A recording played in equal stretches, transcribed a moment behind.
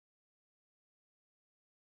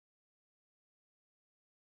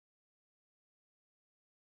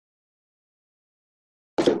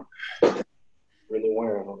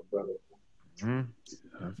wearing on the brother.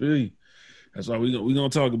 I feel you. That's why we gonna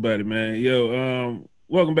talk about it, man. Yo,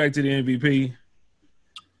 welcome back to the MVP.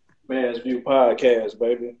 Man's View Podcast,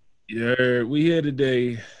 baby. Yeah, we here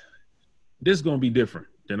today. This is gonna be different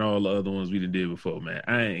than all the other ones we done did before, man.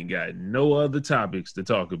 I ain't got no other topics to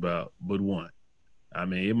talk about but one. I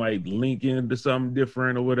mean, it might link into something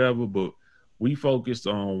different or whatever, but we focused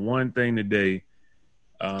on one thing today.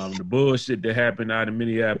 The bullshit that happened out of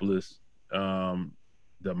Minneapolis,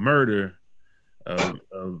 the murder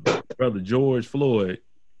of brother George Floyd.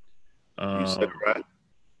 You said it right.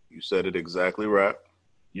 You said it exactly right.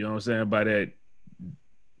 You know what I'm saying? By that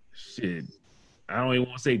shit, I don't even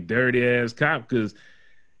want to say dirty ass cop because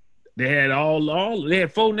they had they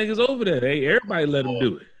had 4 niggas over there. Everybody let them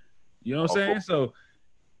do it. You know what I'm saying? So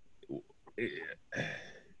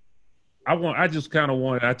I just kind of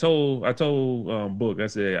wanted. I told Book. I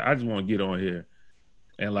said I just want to get on here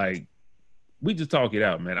and like we just talk it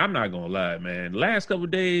out, man. I'm not gonna lie, man. Last couple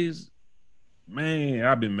of days, man,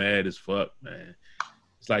 I've been mad as fuck, man.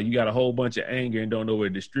 It's like you got a whole bunch of anger and don't know where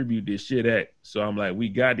to distribute this shit at. So I'm like, we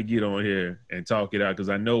got to get on here and talk it out because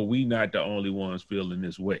I know we not the only ones feeling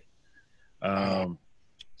this way.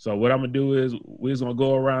 So what I'm gonna do is we're just gonna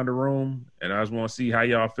go around the room and I just want to see how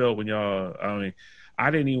y'all felt when y'all. I mean,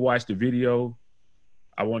 I didn't even watch the video.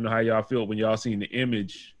 I want to know how y'all felt when y'all seen the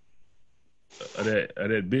image of that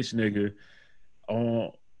bitch nigga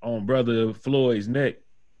on brother Floyd's neck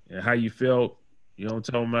and how you felt. You know what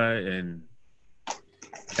I'm talking about? And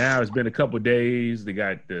now it's been a couple of days. They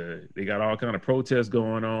got all kind of protests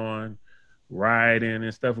going on, rioting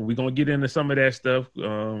and stuff. And we're gonna get into some of that stuff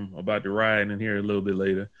about the rioting in here a little bit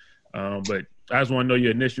later. But I just want to know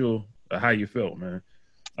your initial how you felt, man.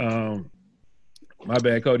 My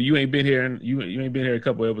bad, Cody. You ain't been here and you ain't been here a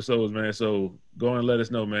couple episodes, man. So go and let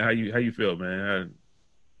us know, man. How you felt, man?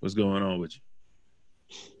 What's going on with you?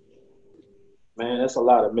 Man, that's a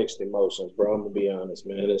lot of mixed emotions, bro. I'm gonna be honest,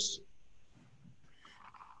 man.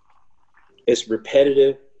 It's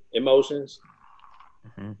repetitive emotions,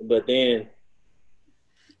 but then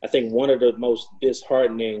I think one of the most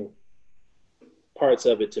disheartening parts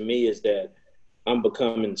of it to me is that I'm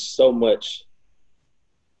becoming so much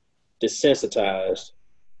desensitized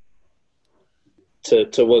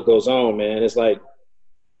to what goes on, man. It's like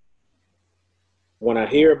when I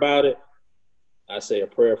hear about it, I say a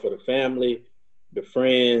prayer for the family, the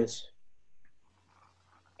friends,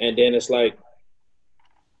 and then it's like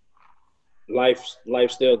life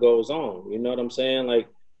still goes on. You know what I'm saying? Like,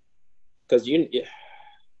 because you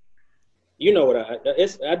know what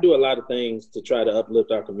I do a lot of things to try to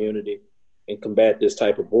uplift our community and combat this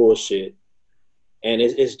type of bullshit, and it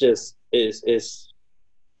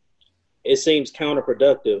seems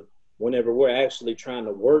counterproductive whenever we're actually trying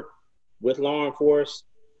to work with law enforcement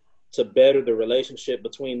to better the relationship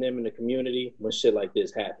between them and the community when shit like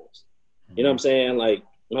this happens. You know what I'm saying? Like,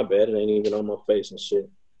 my bad, it ain't even on my face and shit.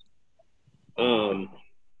 And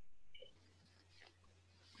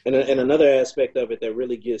another aspect of it that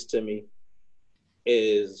really gets to me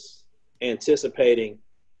is anticipating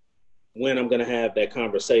when I'm going to have that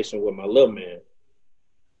conversation with my little man.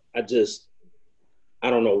 I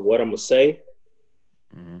don't know what I'm going to say.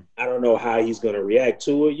 I don't know how he's going to react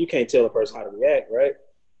to it. You can't tell a person how to react, right?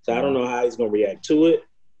 So I don't know how he's going to react to it.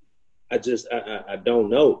 I don't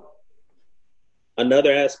know.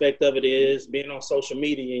 Another aspect of it is being on social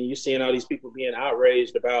media and you seeing all these people being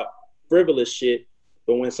outraged about frivolous shit.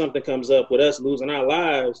 But when something comes up with us losing our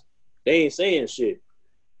lives, they ain't saying shit.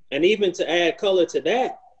 And even to add color to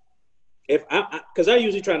that, because I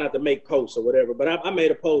usually try not to make posts or whatever, but I made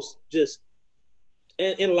a post just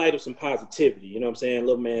in light of some positivity. You know what I'm saying?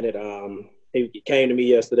 Little man that he came to me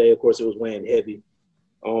yesterday. Of course, it was weighing heavy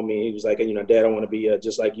on me. He was like, you know, Dad, I want to be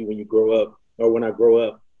just like you when you grow up, or when I grow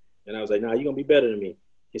up. And I was like, nah, you're going to be better than me.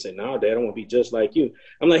 He said, no, Dad, I want to be just like you.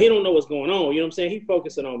 I'm like, he don't know what's going on. You know what I'm saying? He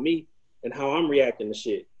focusing on me and how I'm reacting to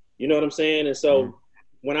shit. You know what I'm saying? And so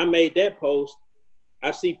when I made that post,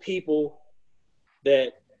 I see people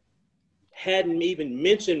that hadn't even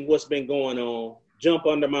mentioned what's been going on jump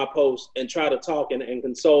under my post and try to talk and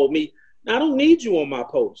console me. Now, I don't need you on my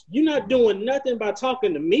post. You're not doing nothing by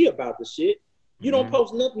talking to me about the shit. You don't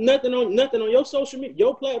post nothing on your social media,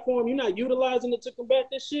 your platform. You're not utilizing it to combat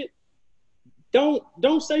this shit.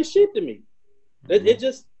 Don't say shit to me. It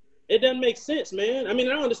doesn't make sense, man. I mean,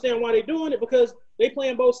 I don't understand why they're doing it because they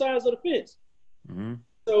playing both sides of the fence.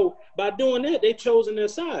 So by doing that, they chosen their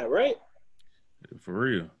side, right? For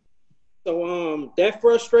real. So that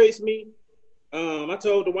frustrates me. I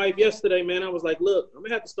told the wife yesterday, man, I was like, look, I'm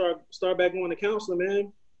gonna have to start back going to counseling,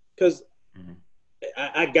 man, because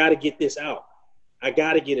I gotta get this out. I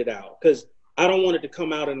gotta get it out because I don't want it to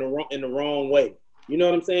come out in the wrong way. You know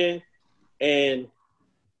what I'm saying? And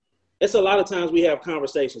it's a lot of times we have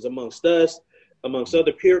conversations amongst us, amongst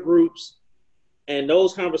other peer groups, and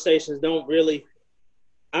those conversations don't really.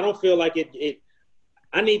 I don't feel like it.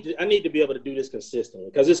 I need to be able to do this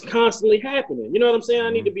consistently because it's constantly happening. You know what I'm saying?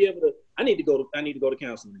 I need to be able to. I need to go to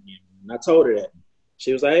counseling again. And I told her that.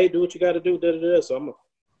 She was like, "Hey, do what you got to do." Da, da, da. So I'm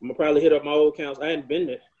gonna probably hit up my old counselor. I hadn't been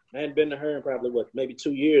to her in probably maybe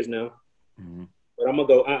 2 years now. Mm-hmm. But I'm gonna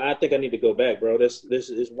go. I think I need to go back, bro. This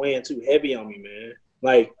is weighing too heavy on me, man.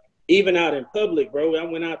 Like even out in public, bro. I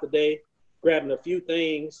went out today, grabbing a few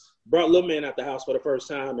things. Brought little man out the house for the first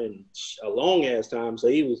time in a long ass time. So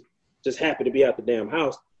he was just happy to be out the damn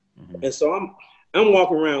house. Mm-hmm. And so I'm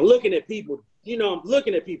walking around looking at people. You know, I'm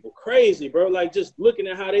looking at people crazy, bro. Like just looking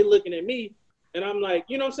at how they looking at me, and I'm like,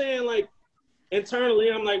 you know what I'm saying? Like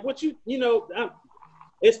internally, I'm like, what you know?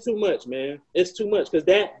 It's too much, man. It's too much because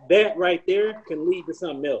that right there can lead to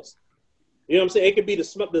something else. You know what I'm saying? It could be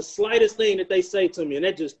the slightest thing that they say to me, and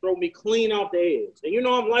that just throw me clean off the edge. And you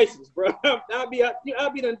know I'm licensed, bro. I'll be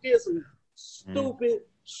done did some stupid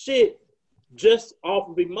shit just off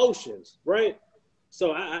of emotions, right?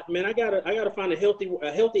 So I gotta find a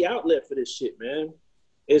healthy outlet for this shit, man.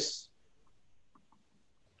 It's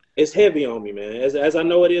heavy on me, man. As I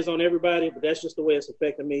know it is on everybody, but that's just the way it's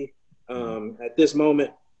affecting me. At this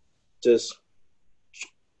moment, just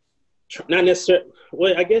not necessarily.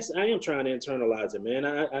 Well, I guess I am trying to internalize it, man.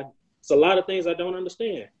 It's a lot of things I don't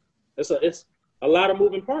understand. It's a lot of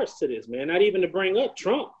moving parts to this, man. Not even to bring up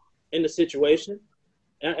Trump in the situation,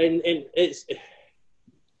 and it's.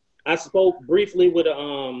 I spoke briefly with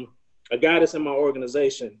a guy that's in my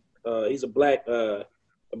organization. He's a black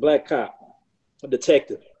cop, a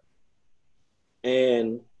detective,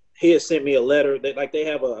 and he had sent me a letter that like they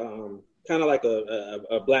have a kind of like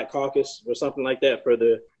a black caucus or something like that for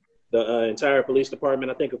the entire police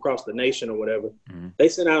department, I think across the nation or whatever. Mm-hmm. They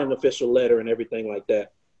sent out an official letter and everything like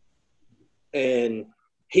that. And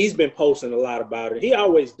he's been posting a lot about it. He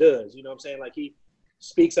always does, you know what I'm saying? Like he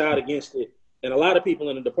speaks out against it. And a lot of people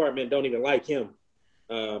in the department don't even like him.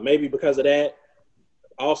 Maybe because of that.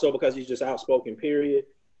 Also because he's just outspoken, period.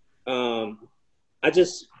 I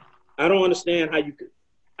don't understand how you could.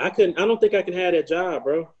 I don't think I can have that job,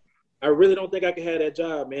 bro. I really don't think I can have that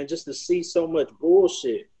job, man, just to see so much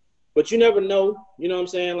bullshit. But you never know, you know what I'm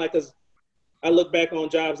saying? Like, cause I look back on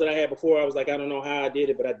jobs that I had before. I was like, I don't know how I did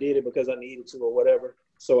it, but I did it because I needed to or whatever.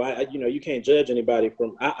 So you can't judge anybody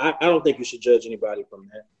from, I don't think you should judge anybody from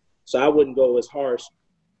that. So I wouldn't go as harsh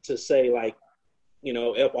to say like,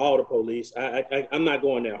 F all the police. I'm not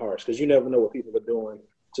going that harsh because you never know what people are doing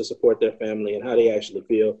to support their family and how they actually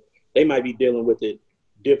feel. They might be dealing with it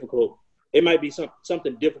difficult. It might be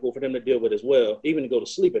something difficult for them to deal with as well, even to go to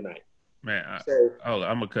sleep at night. Man, I'm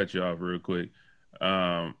gonna cut you off real quick.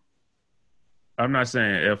 I'm not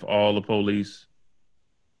saying F all the police,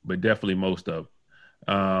 but definitely most of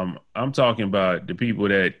them. I'm talking about the people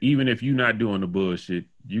that even if you're not doing the bullshit,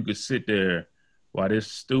 you could sit there while this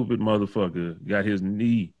stupid motherfucker got his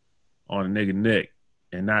knee on a nigga neck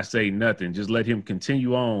and not say nothing. Just let him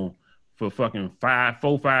continue on for fucking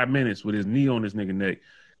 5 minutes with his knee on this nigga neck.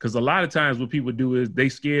 Because a lot of times what people do is they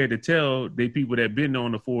scared to tell they people that been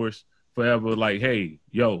on the force forever, like, hey,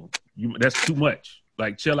 yo, that's too much.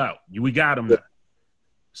 Like, chill out. We got him now.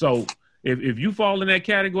 So if you fall in that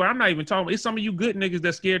category, I'm not even talking. It's some of you good niggas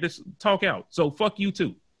that's scared to talk out. So fuck you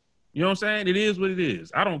too. You know what I'm saying? It is what it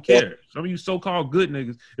is. I don't care. Some of you so-called good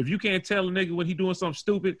niggas, if you can't tell a nigga when he doing something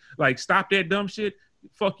stupid, like stop that dumb shit,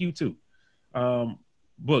 fuck you too.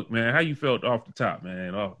 Book, man, how you felt off the top,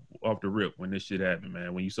 man, off the rip when this shit happened,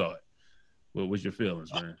 man, when you saw it? What was your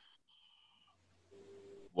feelings, man?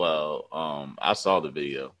 Well, I saw the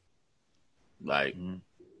video. Like,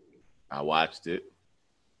 I watched it.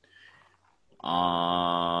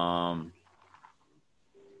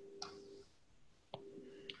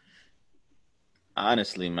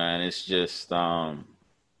 Honestly, man, it's just I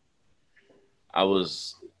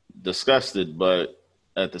was disgusted, but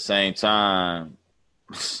at the same time,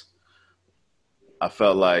 I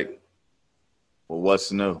felt like, well,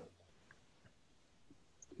 what's new?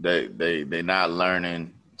 They not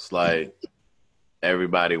learning. It's like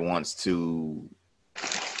everybody wants to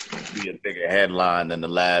be a bigger headline than the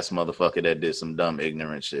last motherfucker that did some dumb,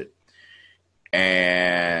 ignorant shit.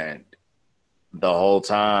 And the whole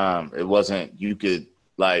time, it wasn't, you could,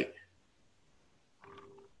 like,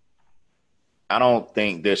 I don't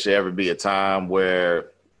think there should ever be a time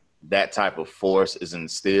where that type of force is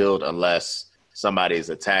instilled unless somebody is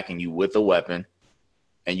attacking you with a weapon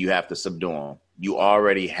and you have to subdue them. You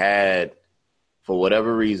already had for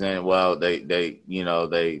whatever reason, well,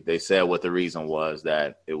 they said what the reason was,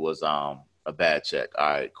 that it was a bad check. All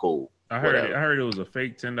right, cool. I heard it was a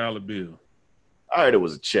fake $10 bill. I heard it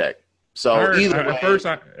was a check. So at first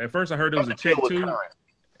I heard it was a check too,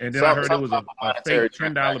 and then I heard it was a fake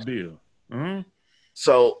 $10 bill. Mm-hmm.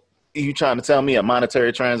 So you trying to tell me a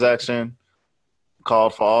monetary transaction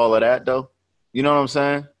called for all of that, though? You know what I'm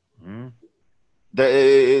saying? Mm-hmm.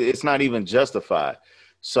 It's not even justified.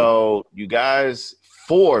 So you guys,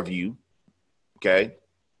 4 of you, okay?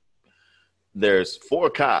 There's 4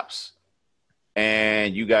 cops,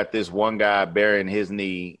 and you got this one guy burying his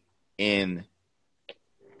knee in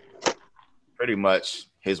pretty much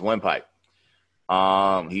his windpipe.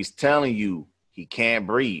 He's telling you he can't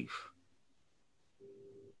breathe.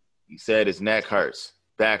 He said his neck hurts,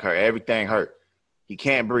 back hurt, everything hurt. He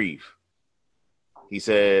can't breathe. He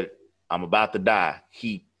said, I'm about to die.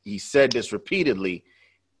 He said this repeatedly,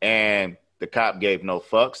 and the cop gave no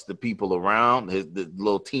fucks. The people around, the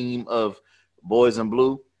little team of boys in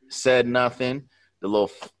blue said nothing.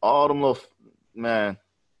 Man.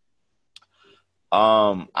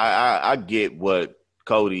 I get what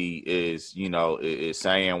Cody is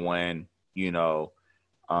saying when, it's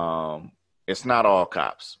not all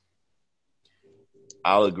cops.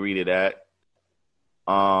 I'll agree to that.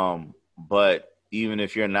 But even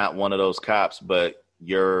if you're not one of those cops, but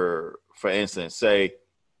you're, for instance, say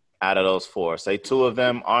out of those 4, say 2 of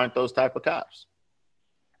them aren't those type of cops.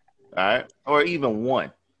 All right. Or even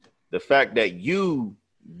 1. The fact that you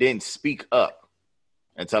didn't speak up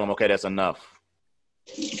and tell them, okay, that's enough.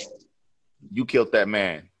 You killed that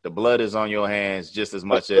man. The blood is on your hands just as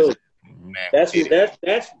much as that's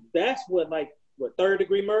what, like, what,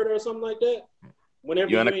 3rd-degree murder or something like that?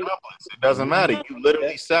 Whenever you're an accomplice, it doesn't matter. You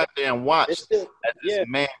literally sat there and watched as this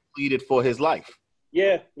man pleaded for his life.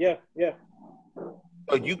 Yeah.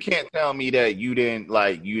 So you can't tell me that you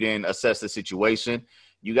didn't assess the situation.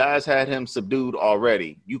 You guys had him subdued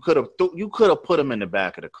already. You could have put him in the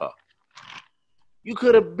back of the car. You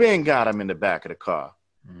could have got him in the back of the car.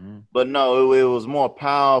 Mm-hmm. But no, it was more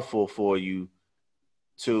powerful for you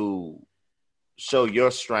to show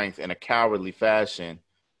your strength in a cowardly fashion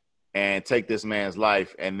and take this man's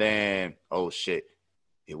life, and then, oh shit,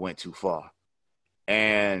 it went too far.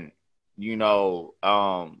 And,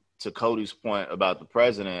 to Cody's point about the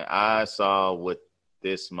president, I saw what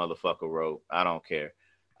this motherfucker wrote. I don't care.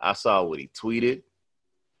 I saw what he tweeted.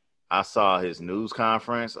 I saw his news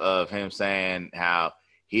conference of him saying how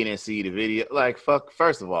he didn't see the video. Like, fuck,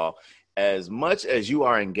 first of all, as much as you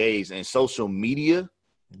are engaged in social media,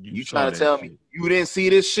 you trying to tell me you didn't see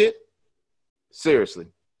this shit? Seriously.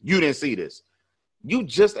 You didn't see this. You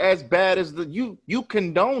just as bad as you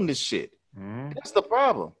condone this shit. Mm-hmm. That's the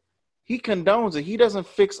problem. He condones it. He doesn't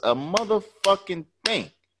fix a motherfucking thing.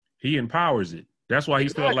 He empowers it. That's why he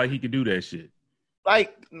felt like he could do that shit.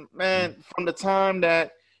 Like, man, from the time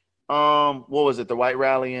that what was it, the white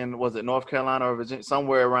rally in, was it North Carolina or Virginia?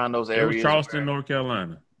 Somewhere around those areas. It was Charleston, North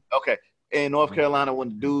Carolina. Okay. In North Carolina, when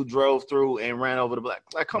the dude drove through and ran over the black,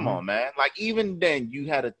 like, come on, man. Like, even then you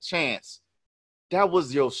had a chance. That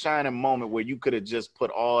was your shining moment where you could have just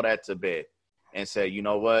put all that to bed and said, you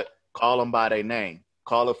know what? Call them by their name.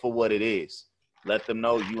 Call it for what it is. Let them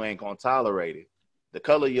know you ain't going to tolerate it. The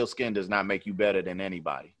color of your skin does not make you better than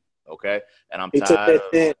anybody. Okay? And I'm tired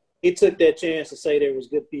of... He took that chance to say there was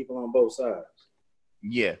good people on both sides.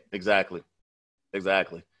 Yeah, exactly. And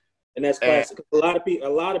that's classic. A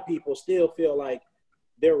lot of people still feel like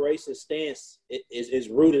their racist stance is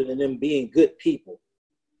rooted in them being good people.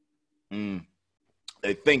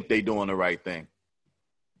 They think they're doing the right thing.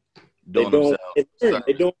 They're doing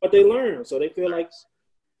what they learn. So they feel like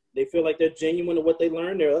they're genuine to what they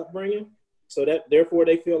learned, their upbringing. So that therefore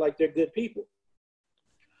they feel like they're good people.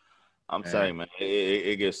 I'm saying, man,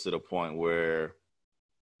 it gets to the point where,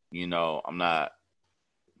 I'm not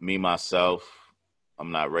myself.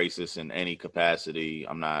 I'm not racist in any capacity.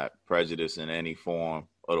 I'm not prejudiced in any form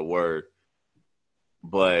of the word.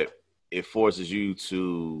 But it forces you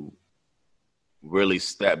to really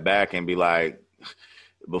step back and be like,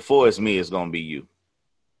 before it's me, it's going to be you.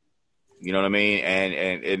 You know what I mean?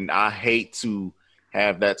 And I hate to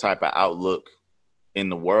have that type of outlook in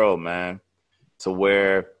the world, man, to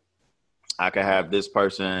where I could have this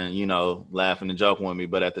person, laughing and joking with me,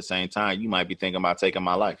 but at the same time, you might be thinking about taking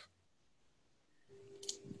my life.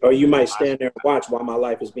 Or you might stand there and watch while my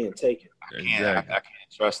life is being taken. I can't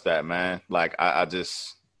trust that, man. Like, I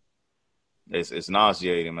just, it's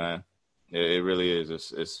nauseating, man. It really is.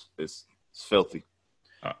 It's filthy.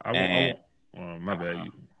 My bad.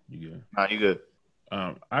 You good? Nah, you good.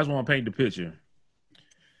 I just want to paint the picture.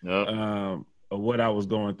 Yep. of what I was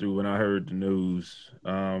going through when I heard the news.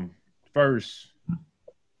 First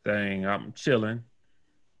thing, I'm chilling.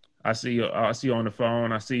 I see on the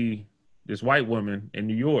phone, I see this white woman in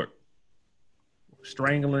New York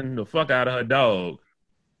strangling the fuck out of her dog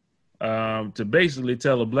to basically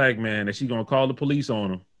tell a black man that she's going to call the police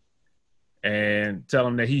on him and tell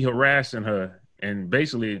him that he harassing her and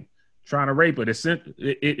basically trying to rape her.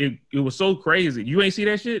 It was so crazy. You ain't see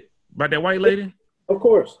that shit about that white lady? Of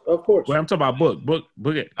course. Well, I'm talking about book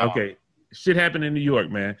it. Okay. Shit happened in New York,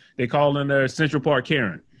 man. They calling her Central Park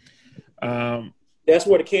Karen. That's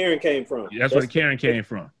where the Karen came from. That's where the Karen came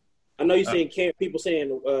from. I know you've seen people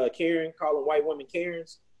saying Karen, calling white women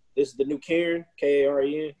Karens. This is the new Karen,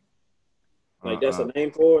 Karen. Like that's a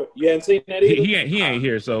name for it. You haven't seen that either? He ain't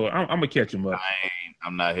here, so I'm gonna catch him up.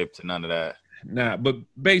 I'm not hip to none of that. Nah, but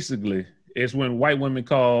basically, it's when white women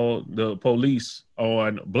call the police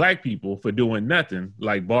on black people for doing nothing,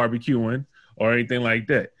 like barbecuing or anything like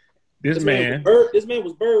that. This man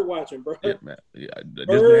was bird watching, bro.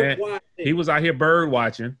 He was out here bird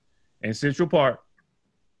watching in Central Park.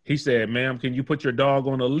 He said, "Ma'am, can you put your dog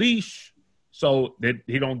on a leash so that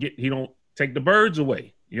he don't take the birds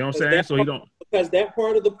away?" You know what I'm saying? So he don't, because that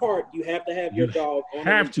part of the park you have to have your dog on.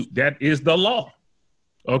 Have to. That is the law.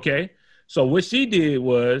 Okay. So what she did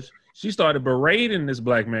was she started berating this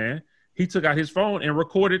black man. He took out his phone and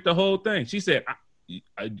recorded the whole thing. She said,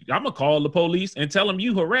 I'm gonna call the police and tell them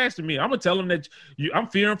you harassing me. I'm gonna tell them that I'm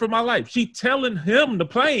fearing for my life. She telling him the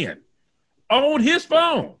plan on his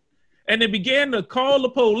phone, and they began to call the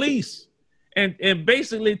police and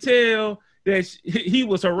basically tell that he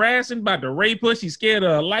was harassing, about to rape her. She's scared of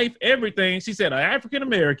her life, everything. She said, an African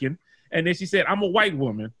American, and then she said, I'm a white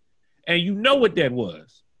woman, and you know what that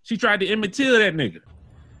was. She tried to imitate that nigga.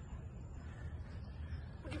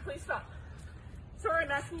 Would you please stop? Sir, I'm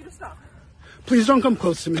asking you to stop. Please don't come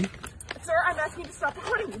close to me. Sir, I'm asking you to stop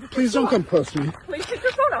recording me. Please don't come close to me. Please take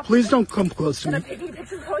your phone off. Please don't come close to me. And I'm taking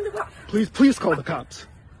pictures and calling the cops. Please call the cops.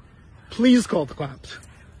 Please call the cops.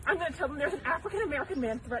 I'm going to tell them there's an African American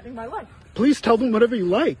man threatening my life. Please tell them whatever you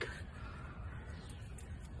like.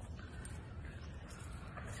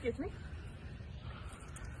 Excuse me?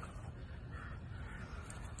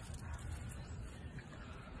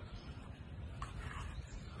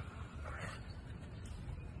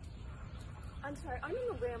 I'm sorry, I'm in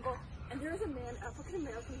the Ramble, and there is a man, African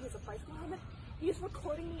American, who has a bicycle helmet. He is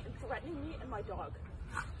recording me and threatening me and my dog.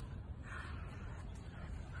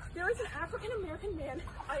 There is an African American man.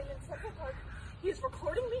 I am in Central Park. He is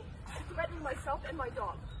recording me and threatening myself and my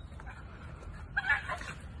dog.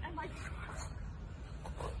 And my...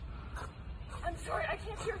 I'm sorry, I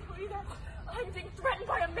can't hear you either. I'm being threatened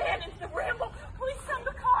by a man in the Ramble. Please send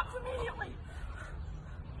the cops immediately.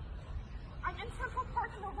 I'm in Central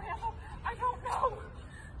Park in the Ramble. I don't know.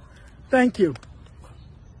 Thank you.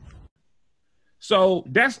 So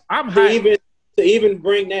to even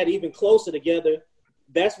bring that even closer together.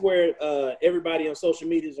 That's where everybody on social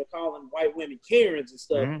medias are calling white women Karens and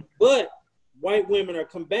stuff. Mm-hmm. But white women are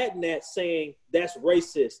combating that, saying that's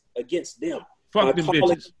racist against them. Fuck them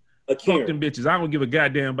bitches. Fuck them bitches. I don't give a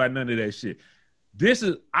goddamn about none of that shit.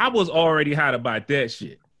 I was already hot about that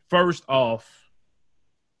shit. First off,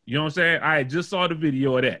 you know what I'm saying? I just saw the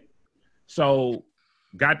video of that. So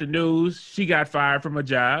got the news. She got fired from her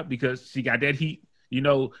job because she got that heat. You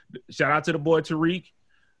know, shout out to the boy Tariq.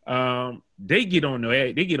 They get on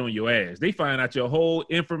your ass. They find out your whole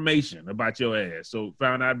information about your ass. So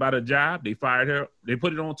found out about her job, they fired her. They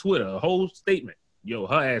put it on Twitter, a whole statement. Yo,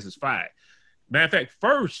 her ass is fired. Matter of fact,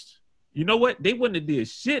 first, you know what? They wouldn't have did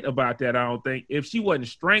shit about that, I don't think, if she wasn't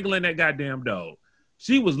strangling that goddamn dog.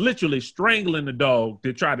 She was literally strangling the dog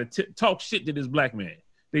to try to talk shit to this black man.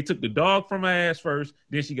 They took the dog from her ass first,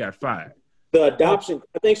 then she got fired. The adoption,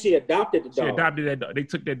 I think she adopted the dog. She adopted that dog. They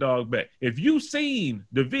took that dog back. If you've seen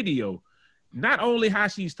the video, not only how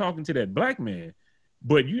she's talking to that black man,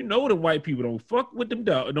 but you know the white people don't fuck with them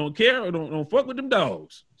dogs, don't care, or don't fuck with them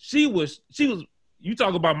dogs. She was, you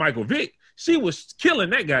talk about Michael Vick, she was killing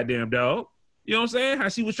that goddamn dog. You know what I'm saying? How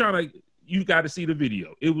she was trying to, you got to see the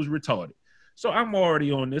video. It was retarded. So I'm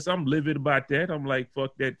already on this. I'm livid about that. I'm like,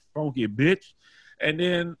 fuck that funky bitch. And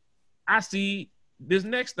then I see this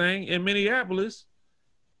next thing in Minneapolis,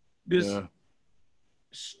 this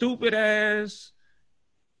stupid ass,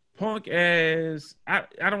 punk ass, I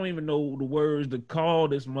don't even know the words to call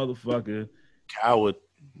this motherfucker. Coward.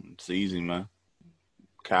 It's easy, man.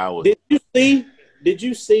 Coward. Did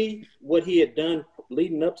you see what he had done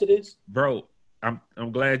leading up to this? Bro,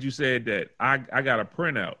 I'm glad you said that. I got a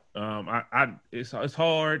printout. It's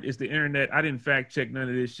hard. It's the internet. I didn't fact check none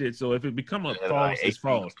of this shit. So if it become a false, it's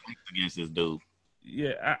false. Against this dude.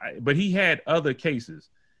 Yeah, but he had other cases.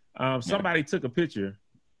 Somebody took a picture,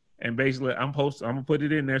 and basically, I'm gonna put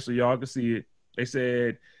it in there so y'all can see it. They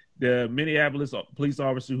said the Minneapolis police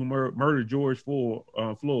officer who murdered George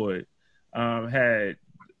Floyd had.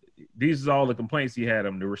 These is all the complaints he had.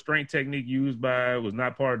 The restraint technique used by was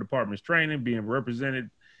not part of the department's training.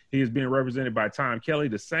 He is being represented by Tom Kelly,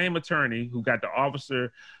 the same attorney who got the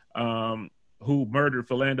officer who murdered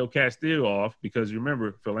Philando Castile off, because you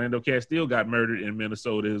remember Philando Castile got murdered in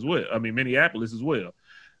Minneapolis as well.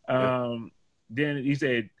 Then he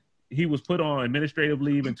said he was put on administrative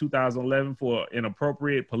leave in 2011 for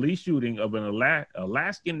inappropriate police shooting of an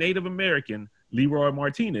Alaskan Native American, Leroy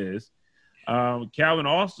Martinez. Calvin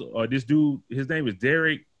also, this dude, his name is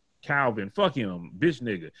Derek Calvin. Fuck him, bitch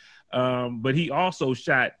nigga. But he also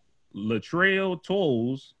shot Latrell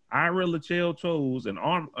Tolles, Ira Latrell Tolles, an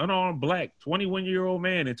unarmed black 21-year-old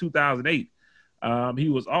man in 2008. He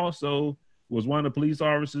was one of the police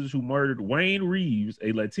officers who murdered Wayne Reeves,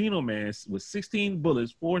 a Latino man with 16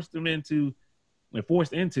 bullets forced into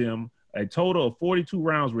him. A total of 42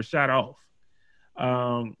 rounds were shot off.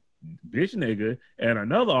 Bitch nigga and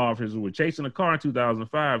another officer were chasing a car in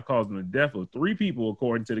 2005, causing the death of 3 people,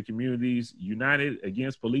 according to the Communities United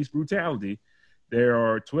Against Police Brutality. There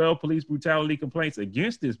are 12 police brutality complaints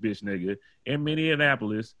against this bitch nigga in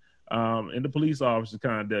Minneapolis. In the police officer's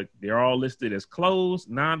conduct, they're all listed as closed,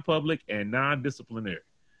 non-public, and non-disciplinary.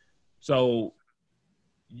 So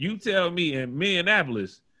you tell me in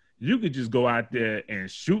Minneapolis, you could just go out there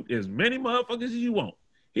and shoot as many motherfuckers as you want.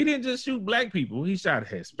 He didn't just shoot black people. He shot a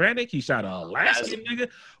Hispanic. He shot an Alaskan nigga.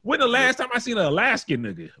 When the last time I seen an Alaskan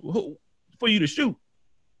nigga for you to shoot?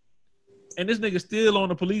 And this nigga still on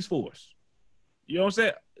the police force. You know what I'm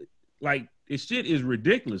saying? Like, this shit is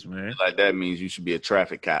ridiculous, man. Like, that means you should be a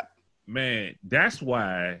traffic cop. Man, that's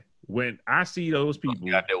why when I see those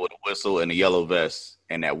people out there with a whistle and a yellow vest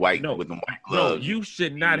and that white with the white gloves. No, you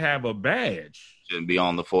should not have a badge. Shouldn't be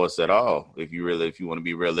on the force at all. If you want to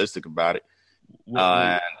be realistic about it.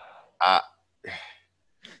 And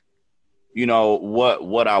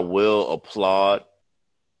what I will applaud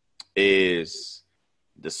is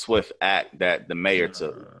the swift act that the mayor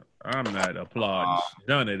took. I'm not applauding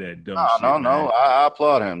none of that dumb shit. No. I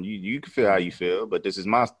applaud him. You can feel how you feel, but this is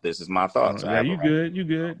my thoughts. Yeah, you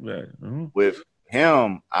good. With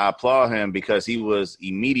him, I applaud him because he was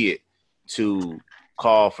immediate to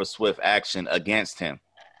call for swift action against him,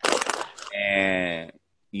 and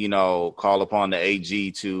call upon the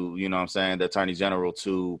AG to, the Attorney General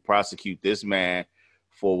to prosecute this man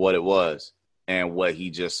for what it was and what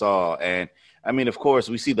he just saw. And I mean, of course,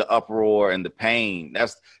 we see the uproar and the pain.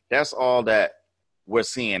 That's all that we're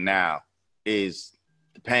seeing now is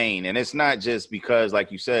the pain. And it's not just because,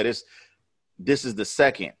 like you said, this is the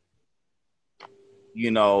second,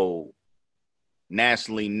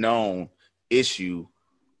 nationally known issue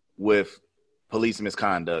with police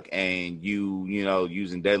misconduct and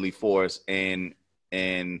using deadly force and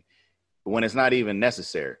when it's not even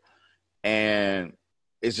necessary. And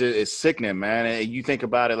it's sickening, man. And you think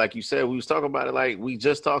about it, like you said, we was talking about it, like we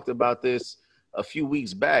just talked about this a few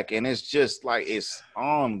weeks back, and it's just like it's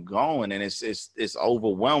ongoing and it's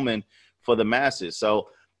overwhelming for the masses. So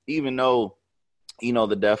even though,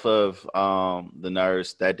 the death of the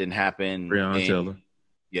nurse, that didn't happen. Breonna Taylor.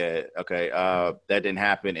 Yeah, okay. That didn't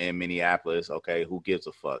happen in Minneapolis. Okay, who gives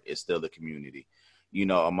a fuck? It's still the community.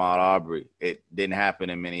 Ahmaud Arbery, it didn't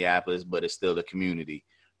happen in Minneapolis, but it's still the community.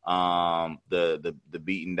 The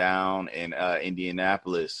beating down in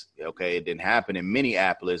Indianapolis, okay, it didn't happen in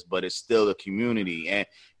Minneapolis, but it's still the community. And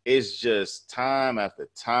it's just time after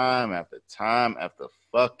time after time after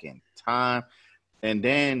fucking time. And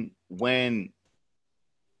then when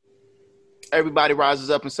everybody rises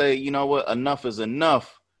up and say, you know what, enough is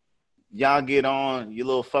enough, y'all get on your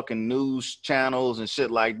little fucking news channels and shit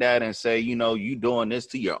like that and say, you doing this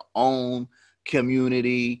to your own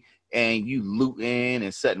community and you looting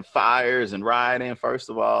and setting fires and rioting. First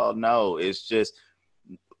of all, no, it's just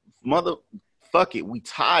fuck it. We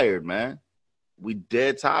tired, man. We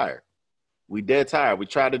dead tired. We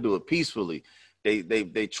tried to do it peacefully.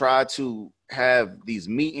 They try to have these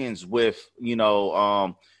meetings with,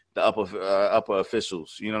 the upper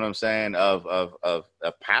officials, you know what I'm saying, of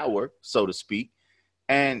power, so to speak.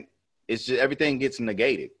 And it's just everything gets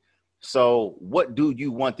negated. So what do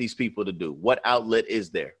you want these people to do? What outlet is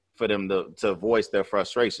there for them to voice their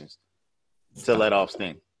frustrations, to let off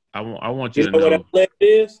steam? I want you to know what outlet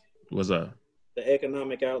is? What's up? The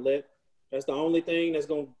economic outlet. That's the only thing that's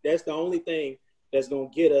gonna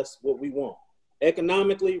get us what we want.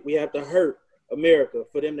 Economically, we have to hurt America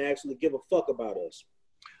for them to actually give a fuck about us.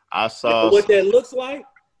 I saw what that looks like.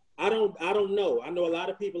 I don't know. I know a lot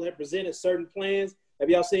of people have presented certain plans. Have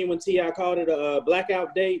y'all seen when T.I. called it a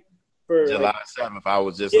blackout date for July 7th? I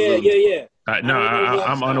was just yeah.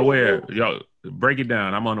 I'm unaware. Yo, break it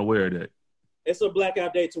down. I'm unaware of that. It's a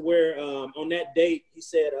blackout date to where on that date he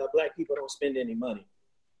said black people don't spend any money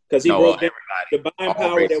because he broke down the buying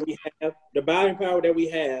power that we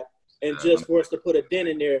have, and just for us to put a dent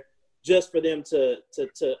in there, just for them to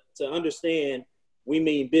understand we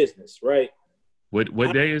mean business, right?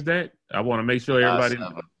 What day is that? I want to make sure everybody.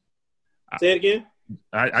 Say it again.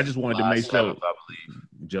 I just wanted to make sure. I believe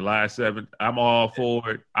July 7th. I'm all for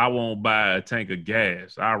it. I won't buy a tank of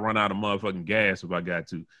gas. I'll run out of motherfucking gas if I got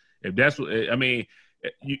to. If that's what I mean,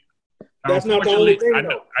 that's not the only thing.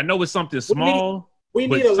 I know it's something small,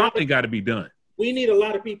 but something got to be done. We need a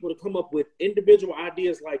lot of people to come up with individual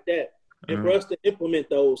ideas like that, and for us to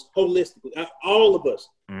implement those holistically, all of us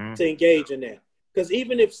to engage in that. Because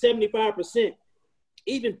even if 75%,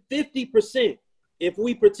 even 50%, if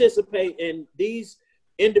we participate in these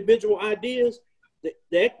individual ideas,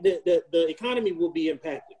 the economy will be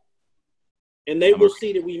impacted, and they will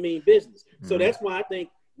see that we mean business. So that's why I think.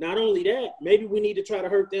 Not only that, maybe we need to try to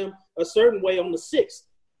hurt them a certain way on the 6th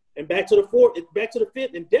and back to the 4th, back to the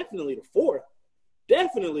 5th, and definitely the 4th.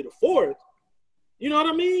 Definitely the 4th. You know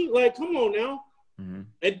what I mean? Like, come on now.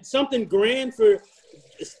 And something grand for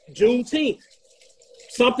Juneteenth.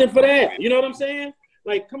 Something for that. You know what I'm saying?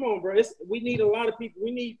 Like, come on, bro. We need a lot of people. We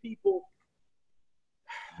need people.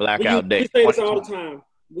 Blackout day. We say this all the time.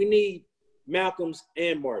 We need Malcolms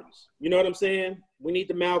and Martins. You know what I'm saying? We need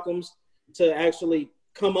the Malcolms to actually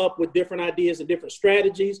come up with different ideas and different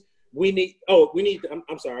strategies. We need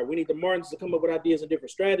the Martins to come up with ideas and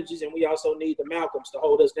different strategies, and we also need the Malcolms to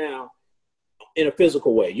hold us down in a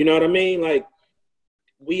physical way. You know what I mean? Like,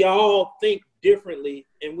 we all think differently,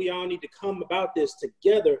 and we all need to come about this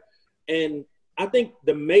together. And I think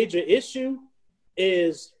the major issue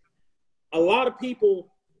is a lot of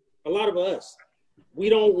us, we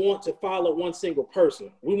don't want to follow one single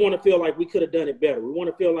person. We want to feel like we could have done it better. We want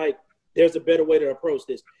to feel like there's a better way to approach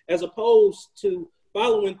this, as opposed to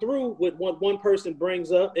following through with what one person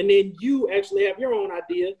brings up, and then you actually have your own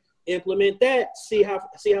idea, implement that, see how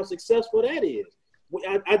successful that is.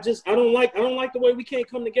 I don't like the way we can't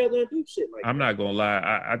come together and do shit like that. I'm not gonna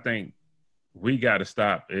lie. I think we got to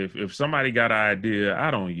stop. If somebody got an idea,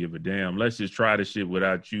 I don't give a damn. Let's just try the shit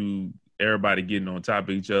without everybody getting on top of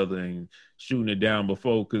each other and shooting it down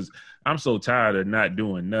before. Because I'm so tired of not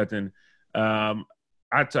doing nothing.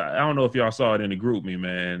 I don't know if y'all saw it in the group me,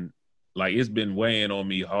 man. Like, it's been weighing on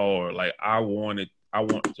me hard. Like, I want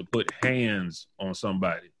to put hands on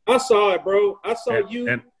somebody. I saw it, bro. I saw you.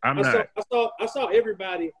 And I saw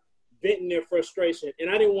everybody venting their frustration, and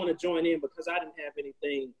I didn't want to join in because I didn't have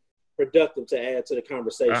anything productive to add to the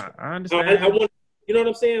conversation. I understand. I want, you know what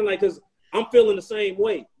I'm saying? Like, because I'm feeling the same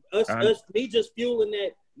way. Me just fueling that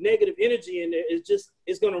negative energy in there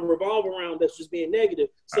it's going to revolve around us just being negative.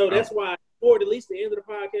 So that's why, toward at least the end of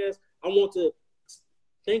the podcast, I want to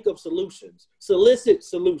think of solutions, solicit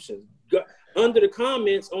solutions. Under the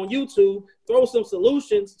comments on YouTube, throw some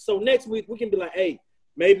solutions. So next week we can be like, hey,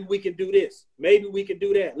 maybe we can do this. Maybe we can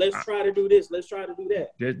do that. Let's try to do this. Let's try to do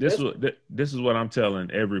that. This is what I'm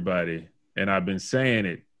telling everybody, and I've been saying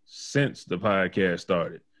it since the podcast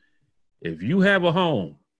started. If you have a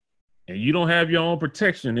home and you don't have your own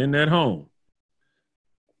protection in that home,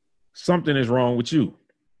 something is wrong with you.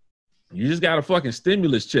 You just got a fucking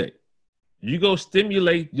stimulus check. You go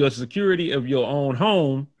stimulate your security of your own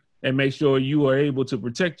home and make sure you are able to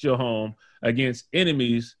protect your home against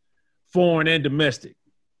enemies, foreign and domestic.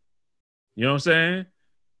 You know what I'm saying?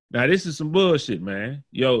 Now, this is some bullshit, man.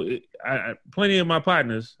 Yo, plenty of my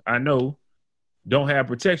partners I know don't have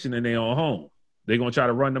protection in their own home. They're going to try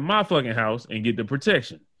to run to my fucking house and get the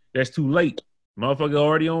protection. That's too late. Motherfucker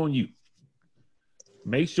already on you.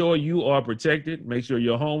 Make sure you are protected. Make sure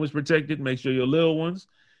your home is protected. Make sure your little ones,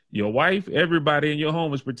 your wife, everybody in your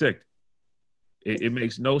home is protected. It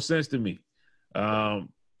makes no sense to me. I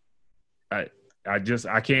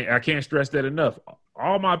can't stress that enough.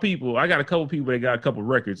 All my people, I got a couple people that got a couple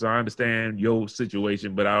records. I understand your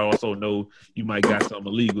situation, but I also know you might got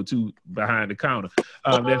something illegal too behind the counter.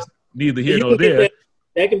 That's neither here nor there.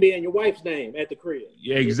 That can be in your wife's name at the crib.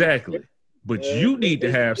 Yeah, exactly. But you need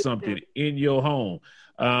to have something in your home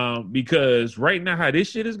because right now how this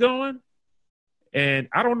shit is going, and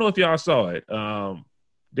I don't know if y'all saw it.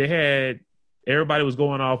 Everybody was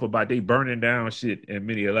going off about they burning down shit in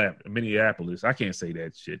Minneapolis. I can't say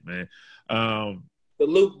that shit, man. The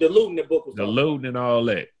looting the book was the looting and all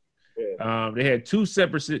that. Yeah. They had two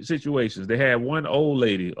separate situations. They had one old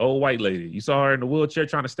white lady. You saw her in the wheelchair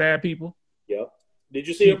trying to stab people. Yep. Did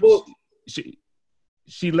you see her book?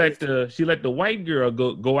 She let the white girl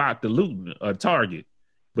go out to loot a Target.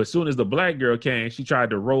 But as soon as the black girl came, she tried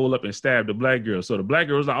to roll up and stab the black girl. So the black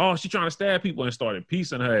girl was like, oh, she's trying to stab people, and started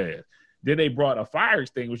piecing her ass. Then they brought a fire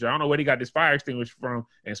extinguisher. I don't know where they got this fire extinguisher from,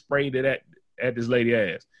 and sprayed it at this lady's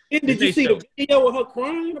ass. And did you see the video of her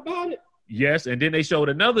crying about it? Yes, and then they showed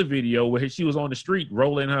another video where she was on the street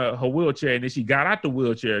rolling her wheelchair, and then she got out the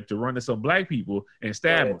wheelchair to run to some black people and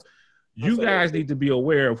stab them. You guys need to be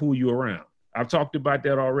aware of who you're around. I've talked about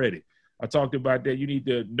that already. I talked about that. You need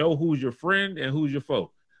to know who's your friend and who's your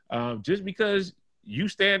foe. Just because you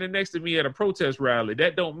standing next to me at a protest rally,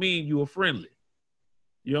 that don't mean you are friendly.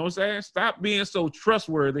 You know what I'm saying? Stop being so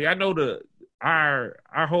trustworthy. I know our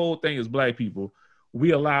whole thing is black people.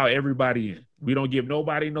 We allow everybody in. We don't give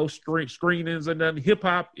nobody no screenings or nothing. Hip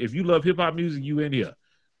hop, if you love hip hop music, you in here.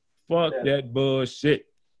 Fuck that bullshit.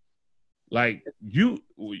 Like you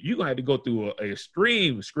gonna have to go through a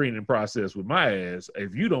extreme screening process with my ass.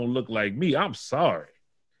 If you don't look like me, I'm sorry.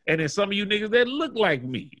 And then some of you niggas that look like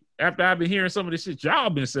me, after I've been hearing some of the shit y'all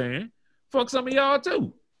been saying, fuck some of y'all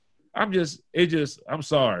too. I'm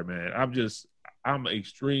sorry, man. I'm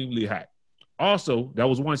extremely hot. Also, that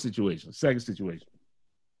was one situation. Second situation,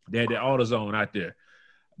 they had the AutoZone out there.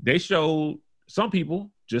 They showed some people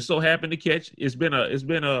just so happened to catch. It's been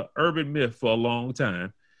a urban myth for a long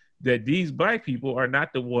time that these black people are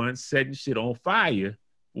not the ones setting shit on fire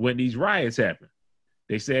when these riots happen.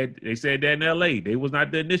 They said that in LA. They was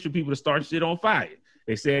not the initial people to start shit on fire.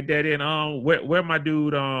 They said that in where my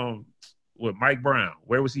dude with Mike Brown.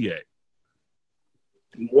 Where was he at?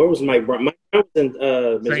 Where was Mike Brown? Mike Brown was in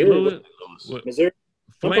Missouri. St. Louis? Missouri.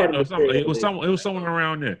 It was somewhere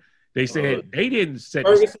around there. They said they didn't set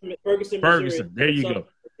Ferguson. There you go.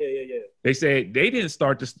 Yeah. They said they didn't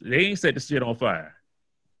start this. They ain't set the shit on fire.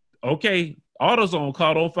 Okay, AutoZone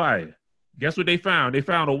caught on fire. Guess what they found? They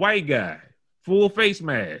found a white guy, full face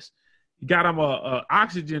mask. Got him a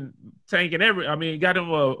oxygen tank and got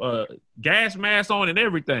him a gas mask on and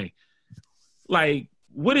everything. Like,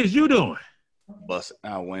 what is you doing? Busting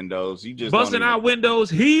out windows. You just busting out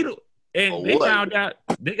windows. And they found out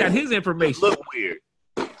they got his information. Look weird.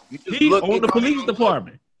 He on the police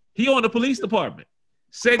department. He on the police department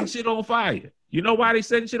setting shit on fire. You know why they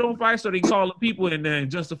setting shit on fire? So they call the people in there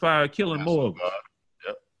and justify killing more of them.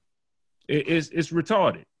 Yep. It's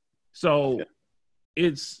retarded. So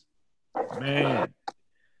it's, man,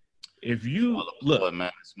 if you look,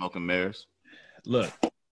 man, smoking mirrors. Look,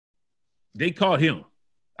 they caught him.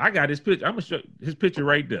 I got his picture. I'm gonna show his picture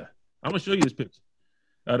right there. I'm gonna show you his picture.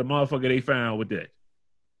 The motherfucker they found with that.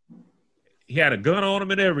 He had a gun on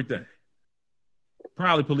him and everything.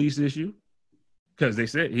 Probably police issue, because they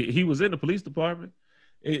said he was in the police department.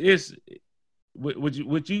 It's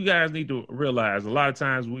what you guys need to realize. A lot of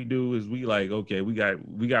times we do is we like, okay, we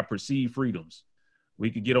got perceived freedoms. We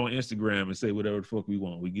could get on Instagram and say whatever the fuck we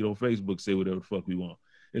want. We get on Facebook, say whatever the fuck we want.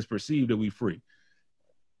 It's perceived that we free.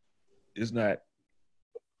 It's not.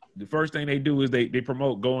 The first thing they do is they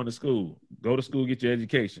promote going to school. Go to school, get your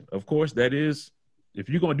education. Of course, that is, if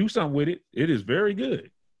you're going to do something with it, it is very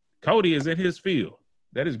good. Cody is in his field.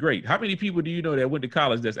 That is great. How many people do you know that went to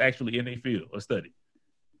college that's actually in their field or study?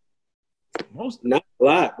 Most. Not a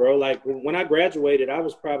lot, bro. Like when I graduated, I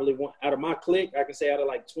was probably one out of my clique. I can say out of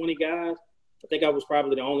like 20 guys, I think I was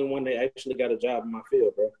probably the only one that actually got a job in my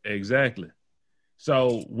field, bro. Exactly.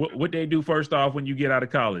 So what they do first off when you get out of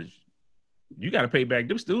college, you got to pay back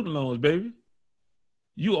them student loans, baby.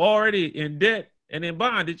 You already in debt and in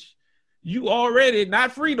bondage. You already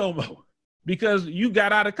not free no more because you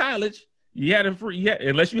got out of college. You had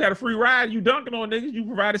unless you had a free ride, you dunking on niggas. You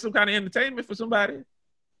provided some kind of entertainment for somebody.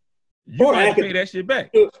 You got to pay that shit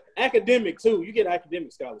back. Academic too. You get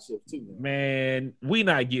academic scholarships too. Man, we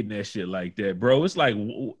not getting that shit like that, bro. It's like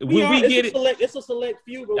it's a select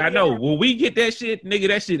few. I know. When we get that shit, nigga,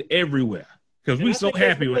 that shit everywhere. Because we so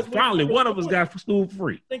happy with finally one of us got school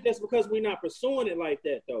free. I think that's because we're not pursuing it like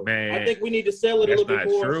that, though. Man, I think we need to sell it a little bit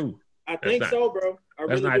more. That's true. I think so, bro.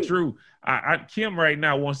 That's not true. Kim right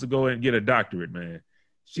now wants to go and get a doctorate, man.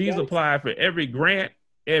 She's applied for every grant,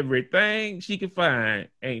 everything she can find.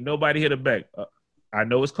 Ain't nobody hit her back. I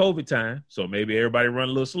know it's COVID time, so maybe everybody run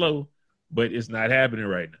a little slow, but it's not happening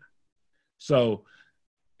right now. So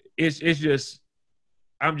it's just,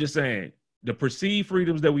 I'm just saying, the perceived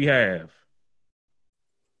freedoms that we have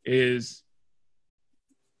is,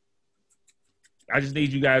 I just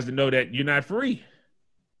need you guys to know that you're not free.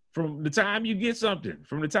 From the time you get something,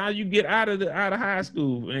 from the time you get out of high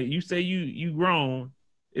school, and you say you grown,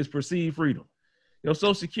 it's perceived freedom. Your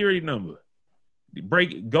social security number.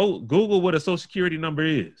 Go Google what a social security number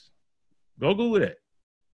is. Go Google that.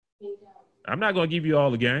 I'm not gonna give you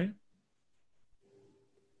all the game.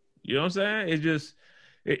 You know what I'm saying?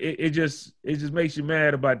 It just makes you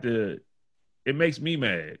mad about it makes me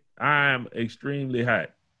mad. I'm extremely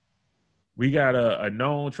hot. We got a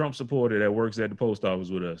known Trump supporter that works at the post office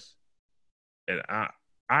with us. And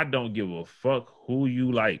I don't give a fuck who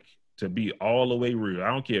you like, to be all the way real. I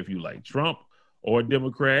don't care if you like Trump or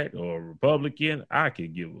Democrat or Republican. I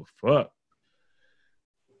could give a fuck.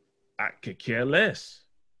 I could care less.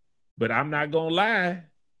 But I'm not going to lie.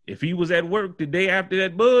 If he was at work the day after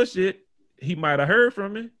that bullshit, he might have heard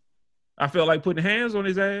from me. I felt like putting hands on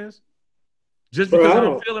his ass. Just because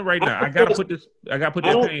I'm feeling right now. I gotta put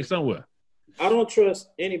that pain somewhere. I don't trust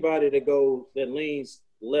anybody that leans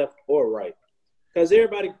left or right. Because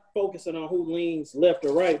everybody focusing on who leans left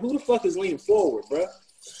or right. Who the fuck is leaning forward, bro?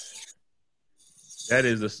 That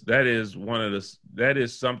is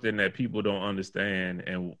something that people don't understand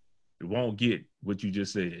and won't get what you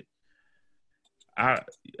just said.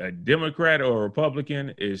 A Democrat or a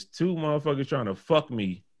Republican is two motherfuckers trying to fuck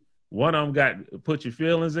me. One of them got put your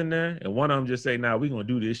feelings in there, and one of them just say, "Nah, we gonna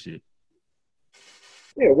do this shit."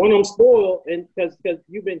 Yeah, one of them spoiled, and because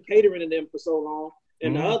you've been catering to them for so long,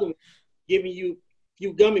 and the other one giving you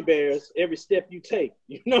few gummy bears every step you take.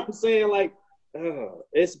 You know what I'm saying? Like,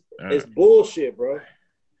 it's bullshit, bro.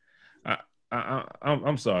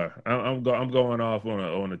 I'm sorry. I'm going off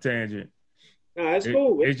on a tangent. Nah, it's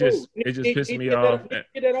cool. It just pissed me off. Get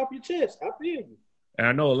that off your chest. I feel you. And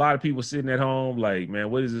I know a lot of people sitting at home like, man,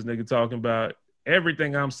 what is this nigga talking about?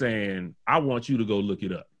 Everything I'm saying, I want you to go look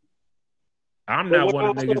it up. I'm not one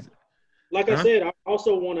of the niggas. Like I said, I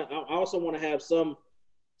also want to have some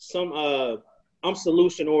I'm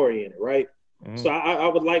solution oriented, right? Mm-hmm. So I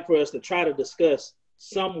would like for us to try to discuss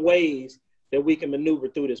some ways that we can maneuver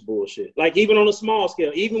through this bullshit. Like even on a small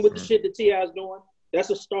scale, even with the shit that T.I. is doing, that's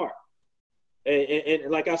a start. And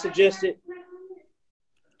like I suggested,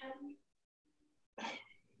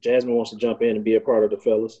 Jasmine wants to jump in and be a part of the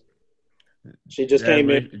fellas. She just came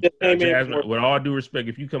in. Jasmine, with all due respect,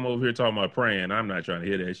 if you come over here talking about praying, I'm not trying to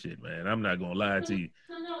hear that shit, man. I'm not gonna lie to you.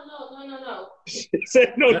 No.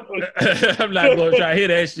 I'm not gonna try to hear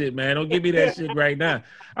that shit, man. Don't give me that shit right now.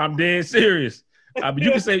 I'm dead serious.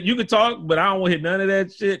 You can talk, but I don't want to hear none of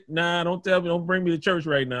that shit. Nah, don't tell me. Don't bring me to church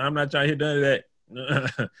right now. I'm not trying to hear none of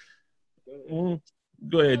that.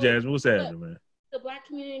 Go ahead, Jasmine. What's happening, man? The Black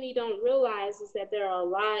community don't realize is that there are a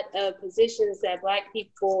lot of positions that Black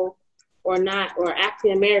people or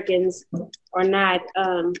African Americans are not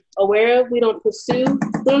aware of. We don't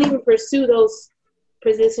even pursue those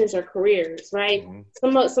positions or careers, right?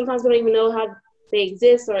 Mm-hmm. Sometimes we don't even know how they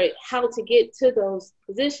exist or how to get to those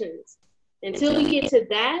positions. Until we get to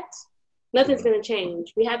that, nothing's going to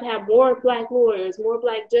change. We have to have more Black lawyers, more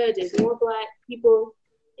Black judges, more Black people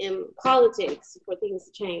in politics for things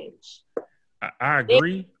to change. I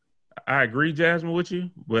agree, Jasmine, with you.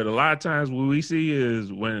 But a lot of times what we see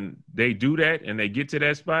is when they do that and they get to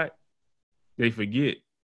that spot, they forget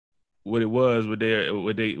what it was where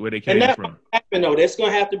they came from. Happen, though. That's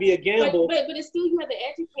going to have to be a gamble. But it's still, you have to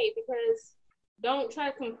educate, because don't try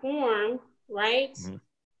to conform, right? Mm-hmm.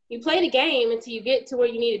 You play the game until you get to where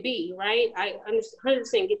you need to be, right? I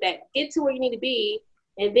 100% get that. Get to where you need to be,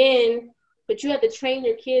 but you have to train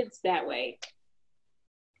your kids that way.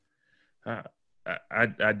 I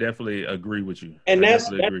definitely agree with you. And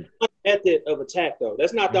that's one method of attack, though.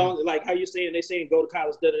 That's not the only, like how you're saying, they're saying go to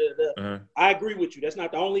college, I agree with you. That's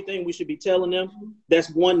not the only thing we should be telling them. That's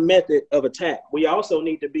one method of attack. We also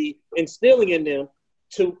need to be instilling in them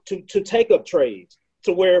to take up trades,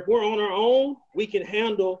 to where if we're on our own, we can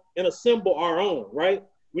handle and assemble our own, right?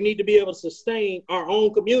 We need to be able to sustain our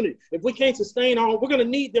own community. If we can't sustain our own, we're going to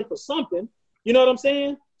need them for something. You know what I'm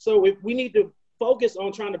saying? So if we need to focus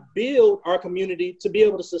on trying to build our community to be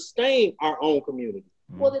able to sustain our own community.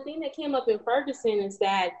 Well, the thing that came up in Ferguson is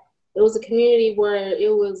that it was a community where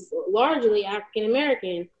it was largely African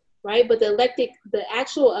American, right? But the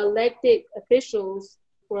actual elected officials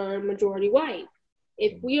were majority white.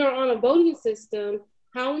 If we are on a voting system,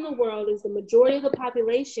 how in the world is the majority of the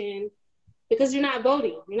population, because you're not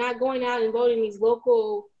voting, you're not going out and voting these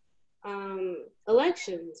local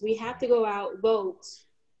elections. We have to go out, vote.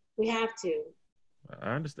 We have to.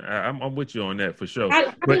 I understand. I'm with you on that for sure. How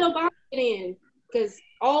did Obama get in? Because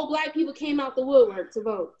all Black people came out the woodwork to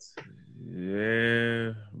vote.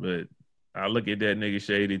 Yeah, but I look at that nigga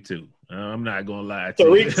shady too. I'm not gonna lie to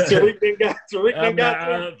you. Tariq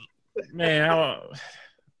got man.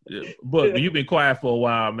 But you've been quiet for a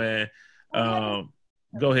while, man.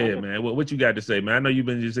 Go ahead, man. What you got to say, man? I know you've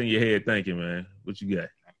been just in your head thinking, man. What you got?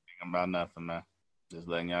 Thinking about nothing, man. Just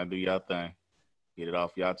letting y'all do y'all thing. Get it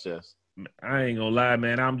off y'all chest. I ain't gonna lie,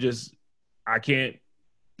 man. I can't,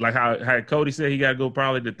 like how Cody said he got to go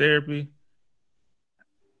probably to therapy.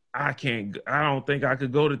 I don't think I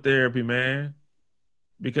could go to therapy, man.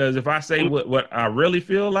 Because if I say what I really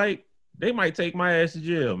feel like, they might take my ass to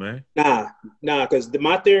jail, man. Nah, because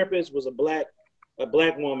my therapist was a black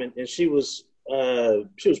woman, and she was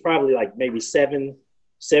probably like maybe seven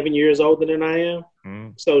years older than I am. Mm-hmm.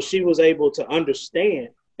 So she was able to understand,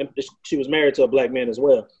 and she was married to a black man as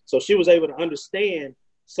well. So she was able to understand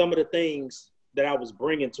some of the things that I was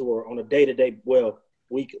bringing to her on a day-to-day,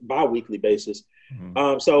 bi-weekly basis.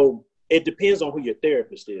 Mm-hmm. So it depends on who your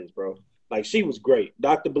therapist is, bro. Like, she was great.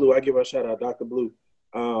 Dr. Blue, I give her a shout out, Dr. Blue.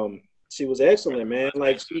 She was excellent, man.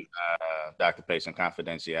 Like, Dr. Patient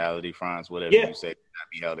confidentiality, Franz, whatever you say cannot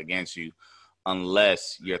be held against you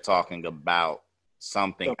unless you're talking about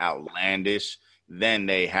something outlandish. Then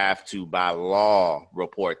they have to, by law,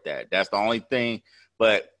 report that. That's the only thing.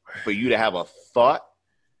 But for you to have a thought,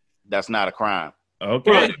 that's not a crime.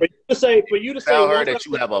 Okay. Right. For you to say tell her that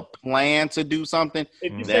you have a plan to do something.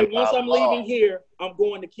 If you say once I'm leaving here, I'm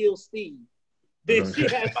going to kill Steve, then she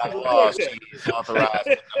has to report that. She is authorized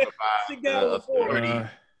to notify the authority,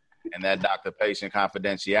 and that doctor-patient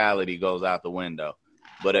confidentiality goes out the window.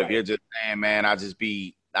 But if you're just saying, man, I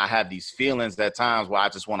have these feelings at times where I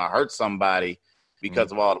just want to hurt somebody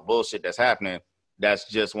because of all the bullshit that's happening, that's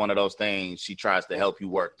just one of those things she tries to help you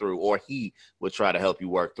work through, or he would try to help you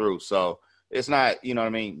work through. So it's not, you know what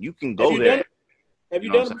I mean? You can go there. Have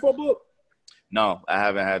you done it before, Book? No, I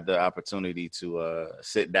haven't had the opportunity to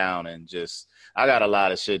sit down and I got a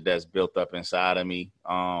lot of shit that's built up inside of me.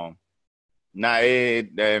 For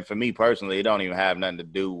me personally, it don't even have nothing to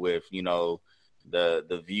do with,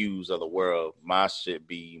 the views of the world. My shit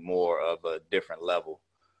be more of a different level.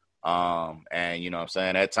 And you know what I'm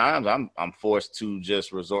saying? At times I'm forced to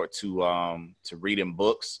just resort to reading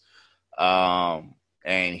books,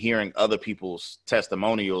 and hearing other people's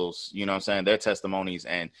testimonials, you know what I'm saying? Their testimonies,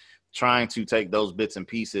 and trying to take those bits and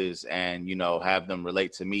pieces and, have them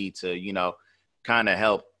relate to me to, kind of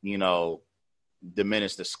help,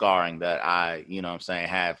 diminish the scarring that I,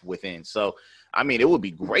 have within. So, I mean, it would be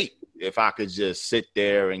great if I could just sit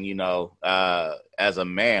there and, as a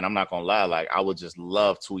man, I'm not going to lie, like, I would just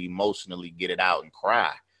love to emotionally get it out and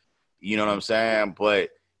cry. You know what I'm saying? But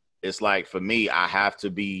it's like, for me, I have to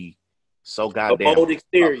be so goddamn a bold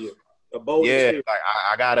exterior. Exterior. Like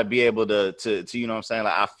I gotta be able to you know what I'm saying?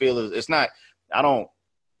 Like, I feel it's not, I don't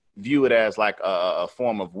view it as like a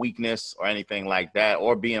form of weakness or anything like that,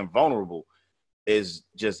 or being vulnerable. Is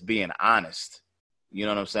just being honest. You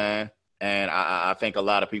know what I'm saying? And I think a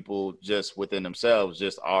lot of people just within themselves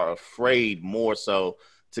just are afraid more so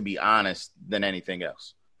to be honest than anything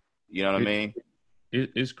else. You know what I mean?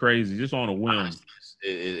 It's crazy. Just on a whim.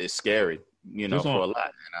 It's scary, for a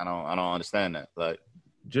lot. And I don't understand that. Like,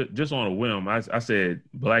 just on a whim, I said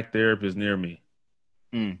black therapists near me.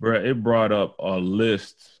 Bro, it brought up a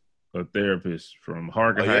list of therapists from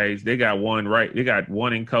Harker Heights. They got one They got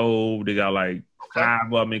one in Cove. They got like 5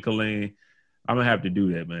 of them in Killeen. I'm gonna have to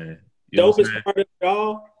do that, man. Dopest part of it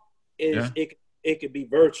all is it could be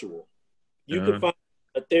virtual. You can find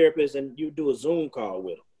a therapist and you do a Zoom call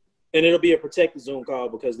with them. And it'll be a protected Zoom call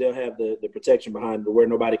because they'll have the protection behind it where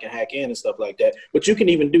nobody can hack in and stuff like that. But you can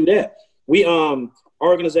even do that. We our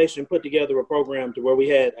organization put together a program to where we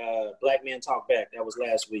had Black Men Talk Back. That was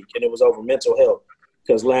last week, and it was over mental health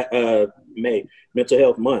because May Mental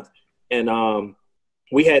Health Month, and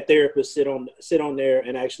we had therapists sit on there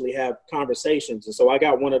and actually have conversations. And so I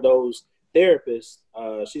got one of those therapists.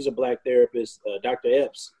 She's a black therapist, Dr.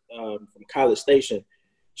 Epps from College Station.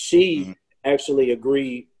 She actually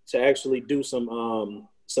agreed to actually do some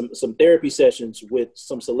therapy sessions with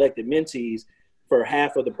some selected mentees for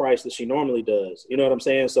half of the price that she normally does. You know what I'm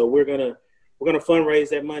saying? So we're gonna fundraise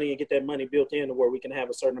that money and get that money built in to where we can have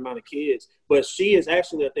a certain amount of kids. But she is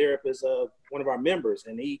actually a therapist of one of our members,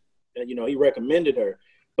 and he recommended her.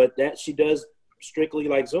 But that she does strictly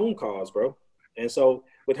like Zoom calls, bro. And so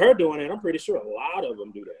with her doing it, I'm pretty sure a lot of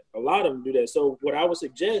them do that. So what I would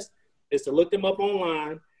suggest is to look them up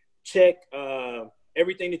online, check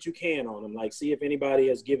everything that you can on them, like see if anybody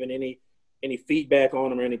has given any feedback on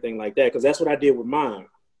them or anything like that. Because that's what I did with mine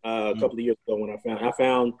a couple of years ago when I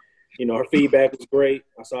found, her feedback was great.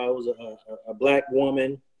 I saw it was a black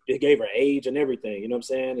woman. It gave her age and everything. You know what I'm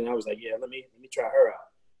saying? And I was like, yeah, let me try her out.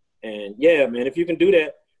 And yeah, man, if you can do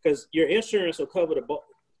that, because your insurance will cover the bulk.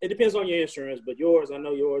 It depends on your insurance, but yours, I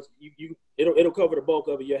know yours, it'll cover the bulk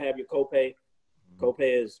of it. You'll have your copay.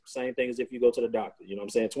 Copay is the same thing as if you go to the doctor. You know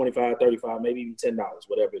what I'm saying? $25, $35, maybe even $10,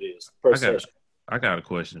 whatever it is per session. I got a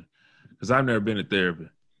question because I've never been to therapy.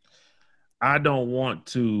 I don't want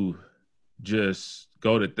to just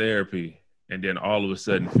go to therapy and then all of a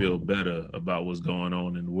sudden feel better about what's going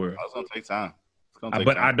on in the world. It's gonna take time.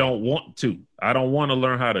 I don't want to. I don't want to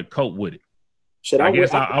learn how to cope with it. I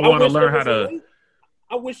want to learn how to.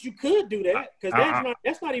 I wish you could do that because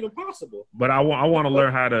that's not even possible. But I want to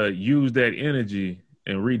learn how to use that energy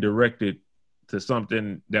and redirect it to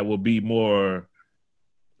something that will be more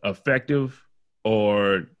effective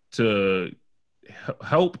or to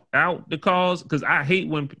help out the cause. Because I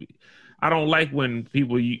don't like when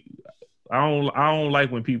people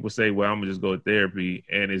say, well, I'm gonna just go to therapy,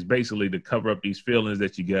 and it's basically to cover up these feelings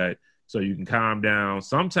that you got so you can calm down.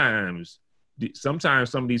 Sometimes some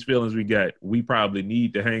of these feelings we probably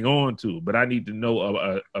need to hang on to, but I need to know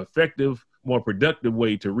a effective, more productive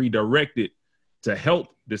way to redirect it to help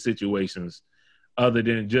the situations other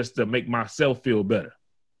than just to make myself feel better.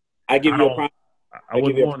 I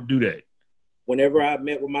wouldn't want to do that. Whenever I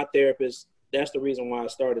met with my therapist, that's the reason why I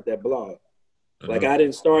started that blog. Like I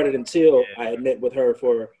didn't start it until I had met with her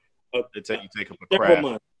for several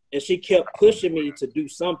months, and she kept pushing me to do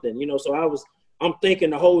something, so I'm thinking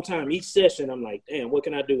the whole time, each session, I'm like, damn, what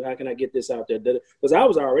can I do? How can I get this out there? Because I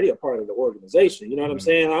was already a part of the organization. You know what I'm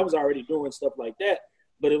saying? I was already doing stuff like that,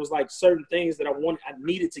 but it was like certain things that I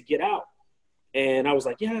needed to get out. And I was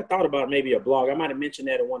like, yeah, I thought about maybe a blog. I might have mentioned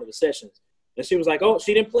that in one of the sessions. And she was like, oh,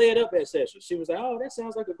 she didn't play it up at session. She was like, oh, that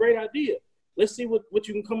sounds like a great idea. Let's see what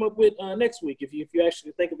you can come up with next week if you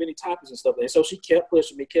actually think of any topics and stuff. And so she kept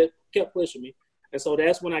pushing me, kept pushing me. And so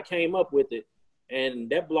that's when I came up with it. And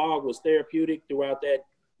that blog was therapeutic throughout that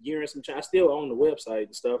year and some time. I still own the website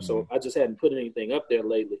and stuff, so I just hadn't put anything up there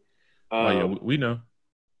lately. We know.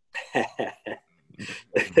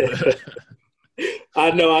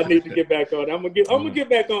 I know. I need to get back on it. I'm gonna get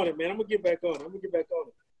back on it, man. I'm gonna get back on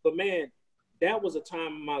it. But man, that was a time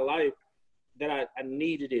in my life that I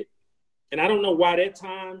needed it, and I don't know why that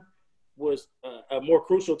time was a more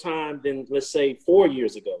crucial time than, let's say, 4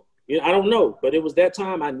 years ago. I don't know, but it was that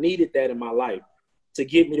time I needed that in my life to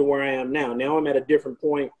get me to where I am now. Now I'm at a different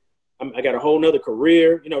point. I got a whole nother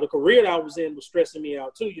career. The career that I was in was stressing me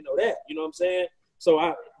out too. You know what I'm saying?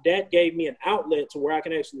 So that gave me an outlet to where I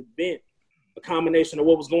can actually vent a combination of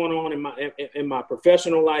what was going on in my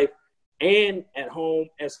professional life and at home,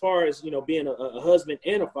 as far as, being a husband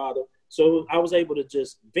and a father. So I was able to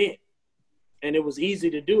just vent, and it was easy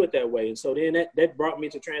to do it that way. And so then that brought me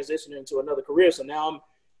to transition into another career. So now I'm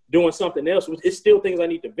doing something else. It's still things I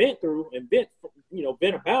need to vent through and vent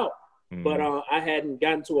about. Mm-hmm. But I hadn't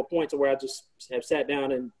gotten to a point to where I just have sat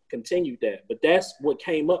down and continued that. But that's what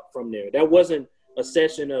came up from there. That wasn't a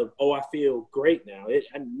session of, oh, I feel great now.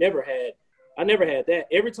 I never had that.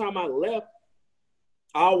 Every time I left,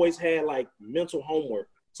 I always had like mental homework.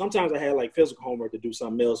 Sometimes I had like physical homework to do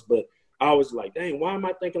something else, but I was like, dang, why am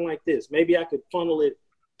I thinking like this? Maybe I could funnel it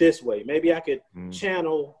this way. Maybe I could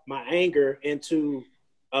channel my anger into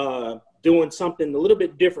doing something a little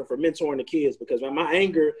bit different for mentoring the kids, because my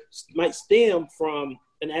anger might stem from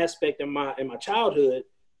an aspect in my childhood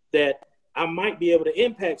that I might be able to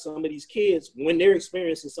impact some of these kids when they're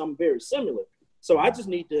experiencing something very similar. So I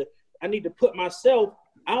need to put myself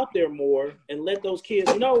out there more and let those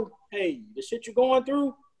kids know, hey, the shit you're going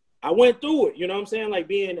through, I went through it. You know what I'm saying? Like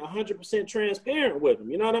being 100% transparent with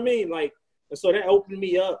them. You know what I mean? Like, and so that opened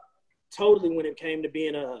me up totally when it came to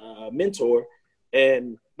being a mentor.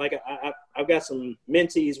 And like I've got some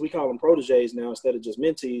mentees, we call them proteges now instead of just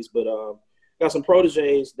mentees, but got some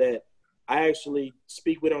proteges that I actually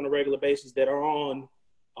speak with on a regular basis that are on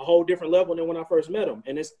a whole different level than when I first met them.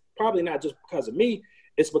 And it's probably not just because of me,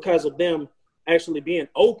 it's because of them actually being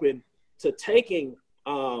open to taking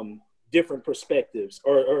different perspectives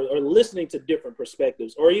or listening to different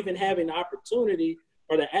perspectives, or even having the opportunity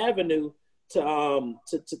or the avenue to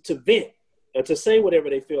vent or to say whatever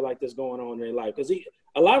they feel like that's going on in their life. Because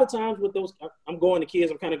a lot of times with those, I'm going to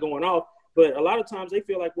kids, I'm kind of going off, but a lot of times they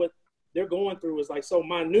feel like what they're going through is like so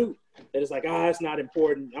minute that it's like, it's not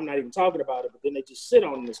important. I'm not even talking about it. But then they just sit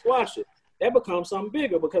on it and squash it. That becomes something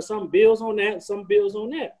bigger because some builds on that and some builds on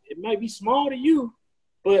that. It might be small to you,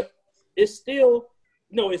 but it's still,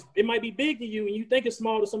 it might be big to you and you think it's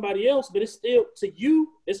small to somebody else, but it's still, to you,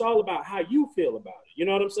 it's all about how you feel about it. You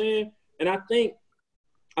know what I'm saying? And I think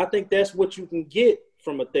that's what you can get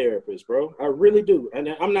from a therapist, bro. I really do. And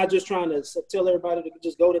I'm not just trying to tell everybody to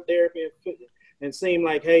just go to therapy and seem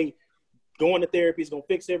like, hey, going to therapy is going to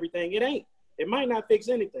fix everything. It ain't. It might not fix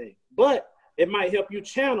anything, but it might help you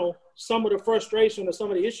channel some of the frustration or some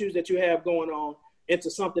of the issues that you have going on into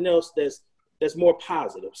something else that's more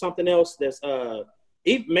positive, something else that's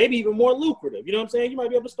maybe even more lucrative. You know what I'm saying? You might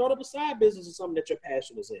be able to start up a side business or something that your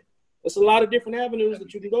passion is in. There's a lot of different avenues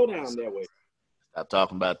that you can go down that way. Stop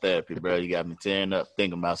talking about therapy, bro. You got me tearing up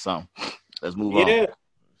thinking about something. Let's move on. Yeah,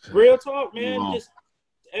 real talk, man. Move on. Just,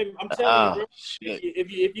 I'm telling you, bro. Shit.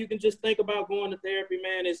 If you can just think about going to therapy,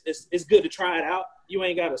 man, it's good to try it out. You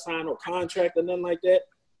ain't got to sign no contract or nothing like that.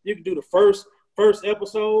 You can do the first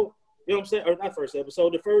episode. You know what I'm saying? Or not first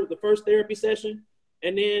episode, the first therapy session,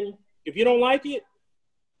 and then if you don't like it,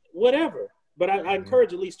 whatever. But I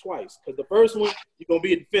encourage at least twice, because the first one you're gonna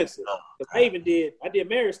be defensive. Because I did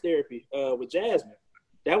marriage therapy with Jasmine.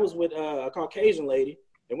 That was with a Caucasian lady,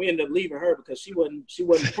 and we ended up leaving her because she wasn't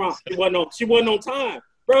prompt. She wasn't on time,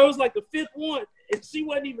 bro. It was like the fifth one, and she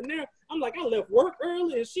wasn't even there. I'm like, I left work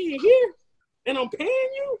early, and she ain't here, and I'm paying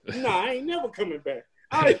you. Nah, I ain't never coming back.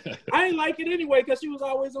 I ain't like it anyway because she was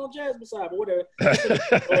always on Jasmine's side, but whatever.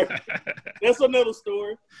 That's another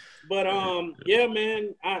story. But yeah,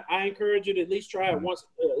 man, I encourage you to at least try it once,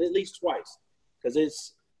 at least twice, because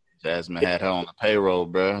it's. Jasmine had her on the payroll,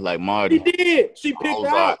 bro, like Marty. She did. She picked her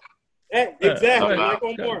out. Exactly, like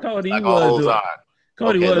on Marty.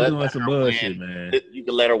 Cody was doing some bullshit, man. You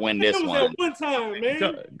can let her win this one. One time,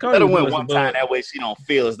 man. Let her win one time. That way she don't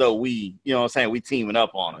feel as though we, you know what I'm saying, we teaming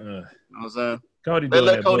up on her. You know what I'm saying?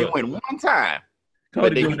 Let Cody win one time.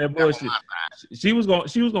 Cody doing that bullshit. She was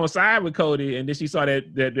gonna side with Cody, and then she saw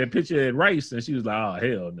that picture at Rice, and she was like, "Oh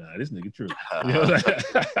hell no, this nigga true." You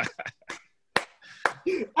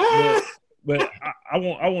know but I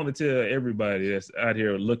want to tell everybody that's out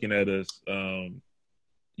here looking at us,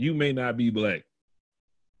 you may not be black,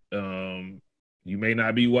 you may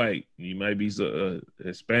not be white, you might be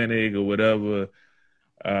Hispanic or whatever.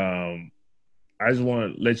 I just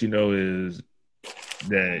want to let you know is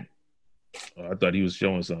that I thought he was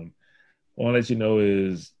showing something. I want to let you know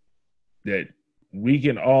is that we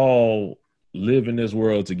can all live in this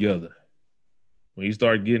world together. When you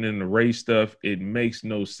start getting into race stuff, it makes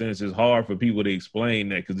no sense. It's hard for people to explain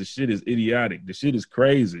that because the shit is idiotic. The shit is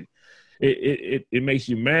crazy. It makes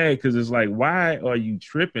you mad because it's like, why are you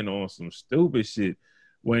tripping on some stupid shit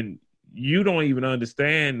when you don't even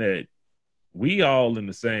understand that we all in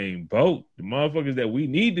the same boat? The motherfuckers that we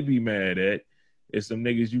need to be mad at is some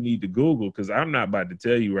niggas you need to Google, because I'm not about to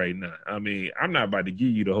tell you right now. I mean, I'm not about to give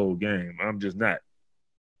you the whole game. I'm just not.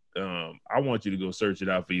 I want you to go search it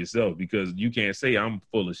out for yourself, because you can't say I'm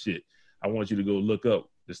full of shit. I want you to go look up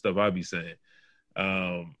the stuff I be saying.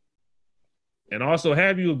 And also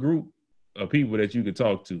have you a group of people that you can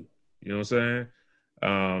talk to. You know what I'm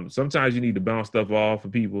saying? Sometimes you need to bounce stuff off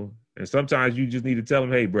of people, and sometimes you just need to tell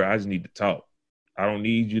them, hey, bro, I just need to talk. I don't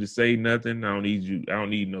need you to say nothing. I don't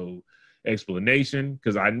need no explanation,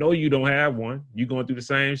 because I know you don't have one. You going through the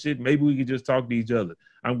same shit. Maybe we could just talk to each other.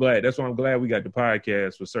 I'm glad. That's why I'm glad we got the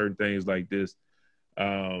podcast for certain things like this.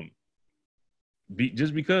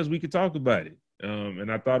 Just because we could talk about it.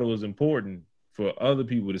 And I thought it was important for other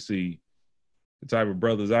people to see the type of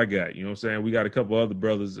brothers I got. You know what I'm saying? We got a couple other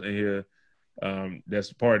brothers in here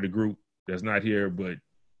that's part of the group that's not here, but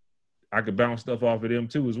I could bounce stuff off of them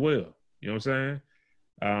too as well. You know what I'm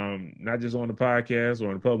saying? Not just on the podcast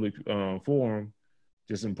or in a public forum,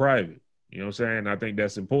 just in private. You know what I'm saying? I think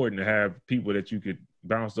that's important to have people that you could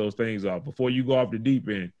bounce those things off. Before you go off the deep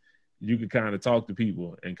end, you could kind of talk to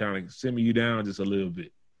people and kind of simmer you down just a little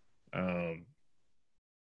bit.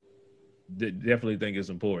 Definitely think it's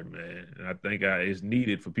important, man. And I think it's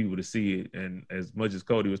needed for people to see it. And as much as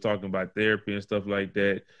Cody was talking about therapy and stuff like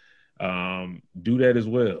that, do that as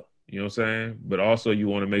well. You know what I'm saying? But also you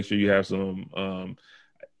want to make sure you have some,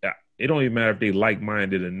 it don't even matter if they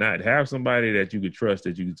like-minded or not. Have somebody that you could trust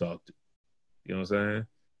that you can talk to. You know what I'm saying?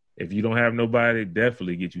 If you don't have nobody,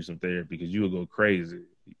 definitely get you some therapy, because you will go crazy.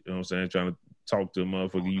 You know what I'm saying? Trying to talk to a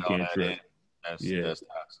motherfucker you can't trust. That's toxic.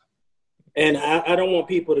 And I don't want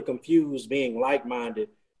people to confuse being like-minded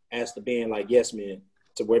as to being like yes men,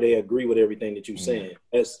 to where they agree with everything that you're saying.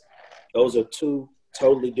 Those are two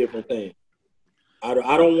totally different things. I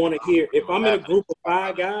don't want to hear, if I'm in a group of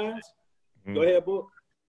 5 guys, go ahead, Book.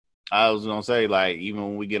 I was gonna say, like, even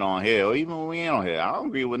when we get on here, or even when we ain't on here, I don't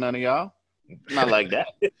agree with none of y'all. Not like that.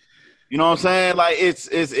 You know what I'm saying? Like, it's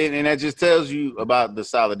and that just tells you about the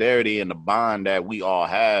solidarity and the bond that we all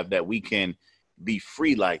have, that we can be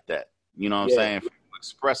free like that. You know what I'm saying?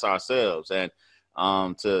 Express ourselves. And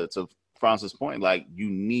to Francis' point, like, you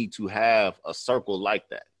need to have a circle like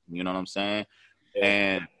that. You know what I'm saying? Yeah.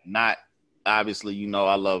 And not, obviously, you know,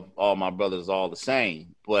 I love all my brothers all the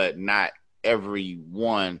same, but not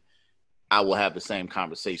everyone I will have the same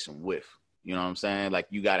conversation with. You know what I'm saying? Like,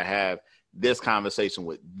 you got to have this conversation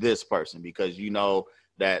with this person, because you know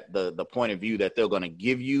that the point of view that they're going to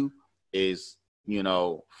give you is, you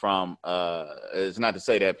know, from it's not to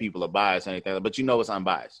say that people are biased or anything, but you know, it's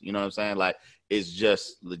unbiased. You know what I'm saying? Like, it's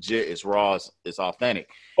just legit, it's raw, it's authentic.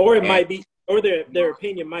 Or it might be or their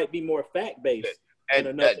opinion might be more fact based. And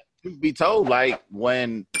to be told, like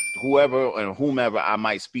when whoever and whomever I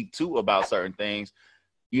might speak to about certain things,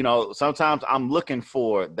 you know, sometimes I'm looking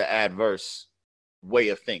for the adverse way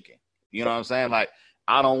of thinking. You know what I'm saying? Like,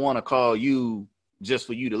 I don't want to call you just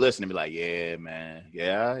for you to listen and be like, yeah, man,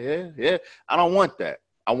 yeah. I don't want that.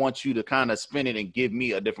 I want you to kind of spin it and give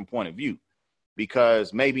me a different point of view,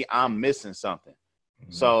 because maybe I'm missing something.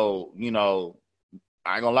 Mm-hmm. So, you know,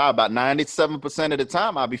 I ain't gonna lie, about 97% of the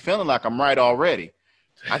time I'll be feeling like I'm right already.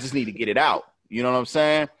 I just need to get it out. You know what I'm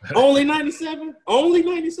saying? Only 97? Only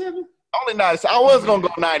 97? Only 97. I was gonna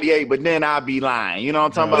go 98, but then I'd be lying. You know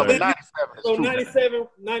what I'm talking about? 97. So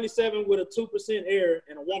 97 with a 2% error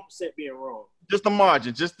and a 1% being wrong. Just a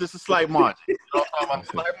margin, just a slight margin. You know what I'm talking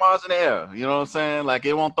about? Slight margin of error. You know what I'm saying? Like,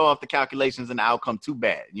 it won't throw off the calculations and the outcome too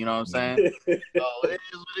bad. You know what I'm saying? So it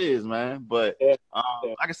is what it is, man. But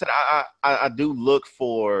like I said, I do look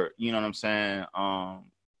for, you know what I'm saying,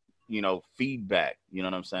 you know, feedback. You know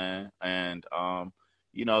what I'm saying? And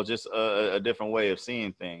you know, just a different way of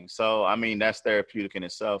seeing things. So, I mean, that's therapeutic in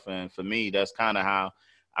itself. And for me, that's kind of how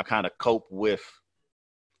I kind of cope with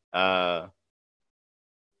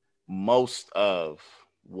most of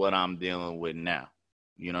what I'm dealing with now.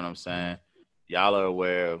 You know what I'm saying? Y'all are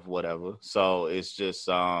aware of whatever. So it's just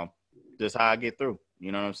how I get through.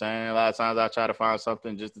 You know what I'm saying? A lot of times I try to find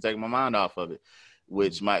something just to take my mind off of it,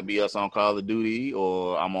 which might be us on Call of Duty,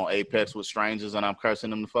 or I'm on Apex with strangers and I'm cursing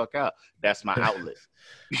them the fuck out. That's my outlet.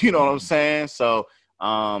 You know what I'm saying? So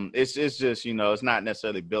it's just, you know, it's not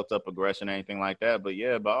necessarily built up aggression or anything like that. But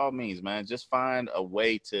yeah, by all means, man, just find a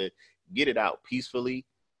way to get it out peacefully,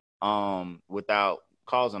 without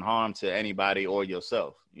causing harm to anybody or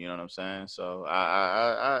yourself. You know what I'm saying? So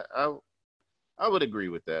I would agree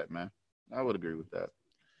with that, man. I would agree with that.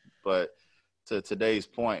 But to today's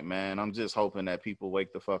point, man, I'm just hoping that people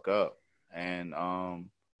wake the fuck up and,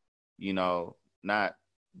 you know, not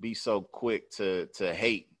be so quick to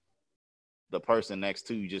hate the person next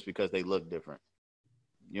to you just because they look different.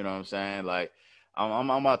 You know what I'm saying? Like, I'm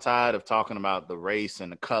about tired of talking about the race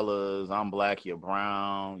and the colors. I'm black, you're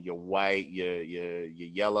brown, you're white, you're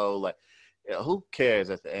yellow. Like, who cares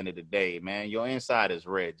at the end of the day, man? Your inside is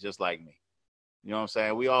red, just like me. You know what I'm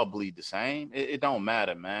saying? We all bleed the same. It don't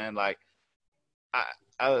matter, man. Like,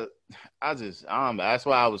 that's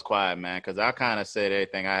why I was quiet, man, because I kind of said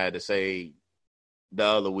everything I had to say the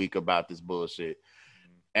other week about this bullshit.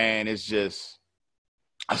 And it's just,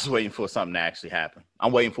 I was waiting for something to actually happen.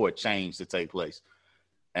 I'm waiting for a change to take place.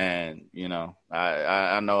 And, you know,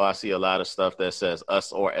 I know I see a lot of stuff that says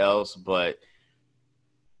us or else, but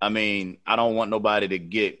I mean, I don't want nobody to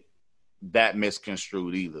get that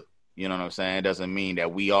misconstrued either. You know what I'm saying? It doesn't mean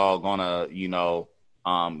that we all gonna, you know,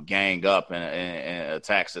 gang up and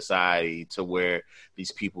attack society to where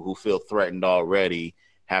these people who feel threatened already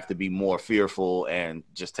have to be more fearful and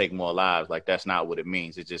just take more lives. Like, that's not what it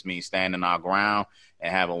means. It just means standing our ground and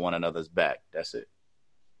having one another's back. That's it.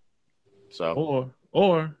 So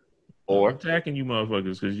or attacking you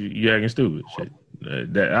motherfuckers because you acting stupid.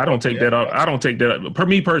 Shit. That I don't take that off. I don't take that. For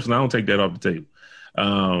me personally, I don't take that off the table.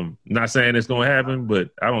 Not saying it's gonna happen,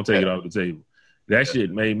 but I don't take it off the table. That shit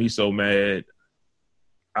made me so mad.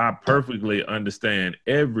 I perfectly understand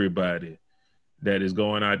everybody that is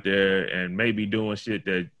going out there and maybe doing shit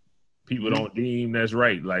that people don't deem that's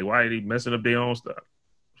right. Like, why are they messing up their own stuff?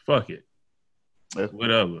 Fuck it.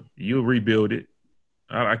 Whatever. You'll rebuild it.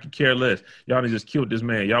 I could care less. Y'all done just killed this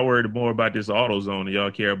man. Y'all worried more about this AutoZone than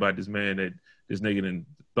y'all care about this man that this nigga done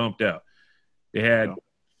thumped out. They had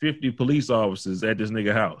 50 police officers at this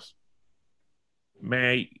nigga house.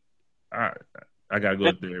 Man, I gotta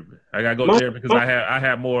go to therapy. I gotta go to therapy because I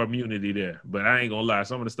have more immunity there. But I ain't gonna lie,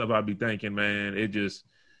 some of the stuff I be thinking, man, it just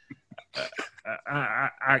I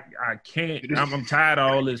can't. I'm tired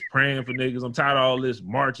of all this praying for niggas. I'm tired of all this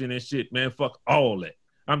marching and shit, man. Fuck all that.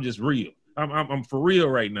 I'm just real. I'm for real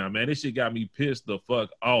right now, man. This shit got me pissed the fuck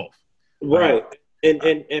off. Right. And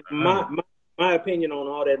my opinion on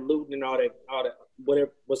all that looting and all that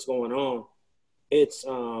what's going on, it's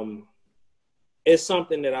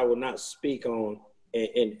something that I will not speak on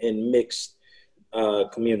in mixed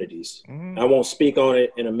communities. Mm-hmm. I won't speak on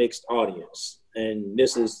it in a mixed audience. And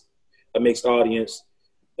this is a mixed audience.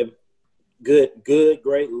 Good,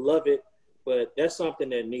 great, love it. But that's something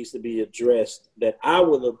that needs to be addressed that I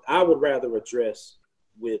would rather address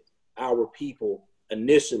with our people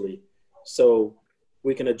initially, so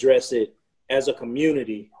we can address it as a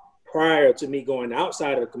community prior to me going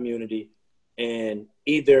outside of the community and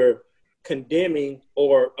either condemning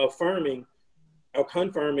or affirming or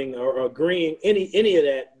confirming or agreeing any of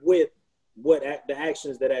that with what the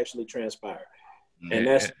actions that actually transpire. And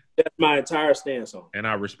that's my entire stance on it. And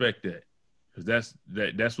I respect that, because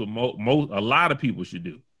that's what a lot of people should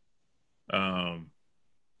do.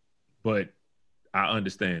 But I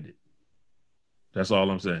understand it. That's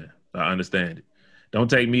all I'm saying. I understand it. Don't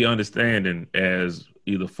take me understanding as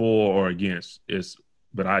either for or against.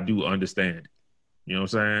 But I do understand it. You know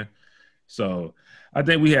what I'm saying? So I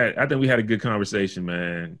think we had a good conversation,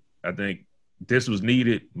 man. I think this was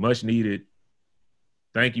needed, much needed.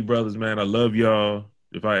 Thank you, brothers, man. I love y'all.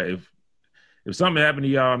 If something happened to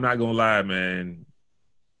y'all, I'm not gonna lie, man.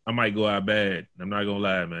 I might go out bad. I'm not gonna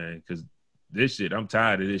lie, man, because this shit, I'm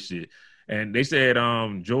tired of this shit. And they said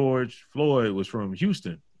George Floyd was from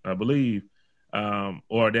Houston, I believe,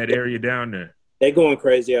 or that area down there. They going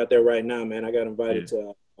crazy out there right now, man. I got invited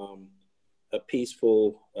to a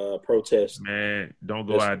peaceful protest. Man, don't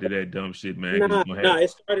go out to that dumb shit, man. Nah, it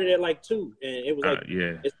started at like 2, and it was like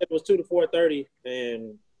it was 2 to 4:30,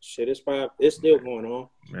 and shit, it's 5. It's still going on.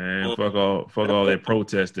 Man, fuck all that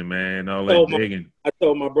protesting, man. All that digging. I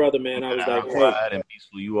told my brother, man, I was like, hey, and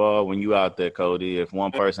peaceful you are when you out there, Cody. If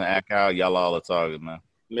one person act out, y'all all a target, man.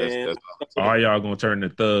 Man, all y'all gonna turn to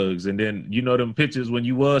thugs, and then you know them pictures when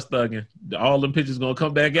you was thugging, all them pictures gonna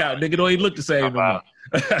come back out. Nigga don't even look the same no more.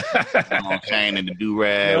 On chain and the do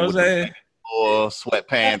rag, you know what I'm saying? Or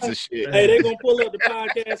sweatpants and shit. Hey, they gonna pull up the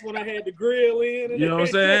podcast when I had the grill in. You know what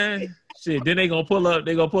I'm saying? Shit. Then they gonna pull up.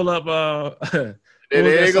 They gonna pull up. They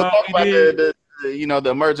ain't gonna talk about the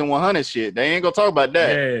emerging 100 shit. They ain't gonna talk about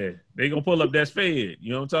that. Yeah, they gonna pull up that's fed.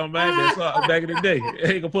 You know what I'm talking about? That's back in the day.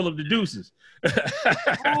 They ain't gonna pull up the deuces. We're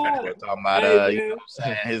talking about you know what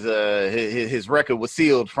I'm saying? His record was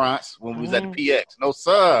sealed, France, when we was at the PX. No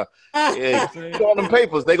sir. Yeah, on them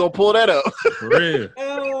papers, they gonna pull that up. For real.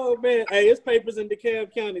 Oh man, hey, it's papers in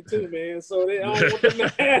DeKalb County too, man. So I don't want them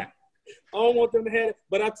to have. I don't want them to have it.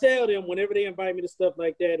 But I tell them whenever they invite me to stuff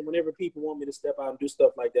like that, and whenever people want me to step out and do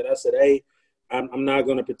stuff like that, I said, hey, I'm not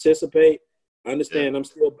going to participate. I understand.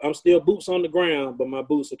 Yeah. I'm still boots on the ground, but my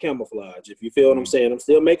boots are camouflage. If you feel what I'm saying, I'm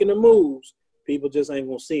still making the moves. People just ain't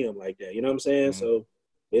gonna see them like that. You know what I'm saying? So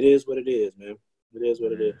it is what it is, man. It is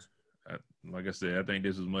what it is. Like I said, I think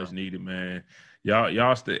this was much needed, man.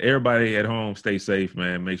 Y'all everybody at home, stay safe,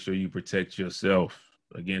 man. Make sure you protect yourself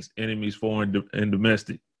against enemies, foreign and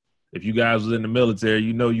domestic. If you guys was in the military,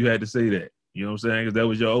 you know you had to say that. You know what I'm saying? Because that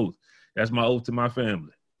was your oath. That's my oath to my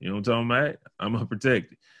family. You know what I'm talking about? I'm gonna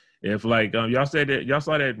protect it. If like y'all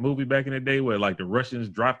saw that movie back in the day where like the Russians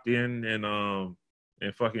dropped in and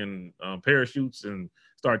fucking parachutes and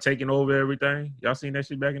started taking over everything. Y'all seen that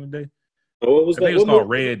shit back in the day? What was I think it was called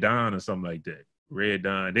Red Dawn or something like that. Red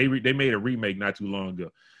Dawn. They made a remake not too long ago,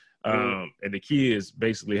 and the kids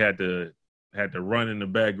basically had to run in the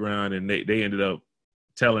background, and they ended up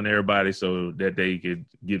telling everybody so that they could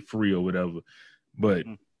get free or whatever. But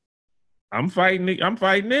I'm fighting in.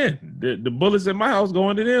 The bullets in my house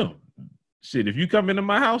going to them. Shit, if you come into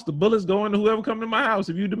my house, the bullets going to whoever come to my house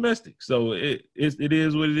if you domestic. So it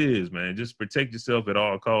is what it is, man. Just protect yourself at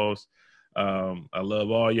all costs. I love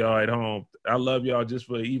all y'all at home. I love y'all just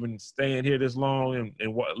for even staying here this long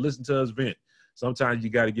and listen to us vent. Sometimes you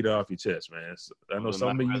got to get it off your chest, man. So I know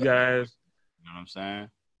some of you guys. You know what I'm saying?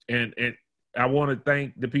 And I want to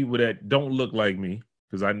thank the people that don't look like me,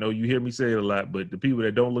 because I know you hear me say it a lot, but the people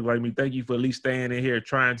that don't look like me, thank you for at least staying in here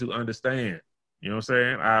trying to understand. You know what I'm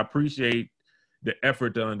saying? I appreciate the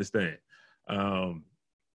effort to understand.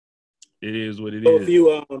 It is what it is.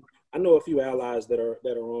 I know a few allies that are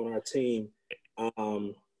on our team,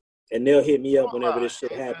 and they'll hit me up whenever this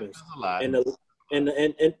shit happens. And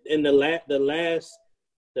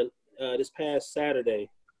this past Saturday,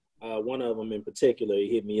 one of them in particular, he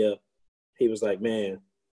hit me up. He was like, "Man,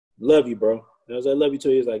 love you, bro." And I was like, "Love you too."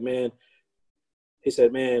 He was like, "Man," he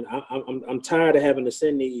said, "Man, I'm tired of having to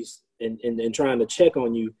send these and trying to check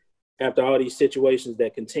on you after all these situations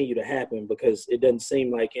that continue to happen, because it doesn't seem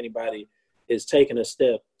like anybody is taking a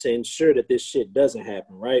step to ensure that this shit doesn't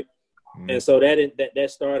happen, right?" Mm-hmm. And so that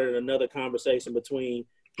started another conversation between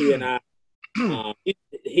he and I.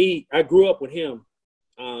 I grew up with him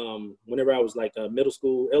whenever I was like elementary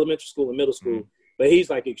school and middle school, but he's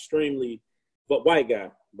like but white guy,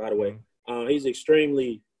 by the way. He's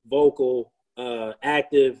extremely vocal,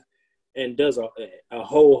 active, and does a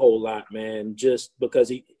whole lot, man, just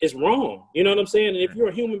because it's wrong. You know what I'm saying? And if you're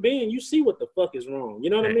a human being, you see what the fuck is wrong. You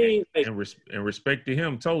know what I mean? Like, and respect to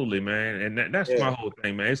him totally, man. And that's my whole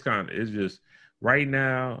thing, man. It's just right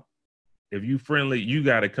now, if you friendly, you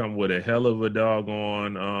got to come with a hell of a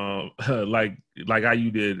doggone, like how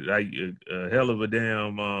you did, like a hell of a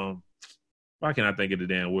damn, why can't I think of the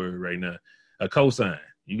damn word right now? A cosign.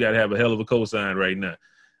 You got to have a hell of a cosign right now.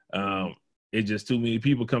 it's just too many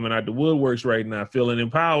people coming out the woodworks right now, feeling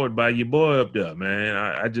empowered by your boy up there, man.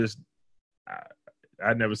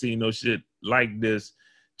 I never seen no shit like this.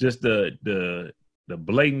 Just the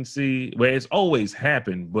blatancy, where it's always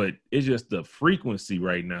happened, but it's just the frequency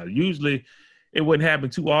right now. Usually it wouldn't happen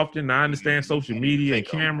too often. I understand social media and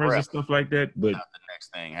cameras and stuff like that, but the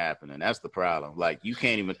next thing happening. That's the problem. Like, you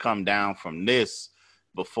can't even come down from this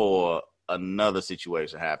before another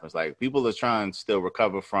situation happens. Like, people are trying to still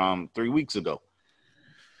recover from 3 weeks ago.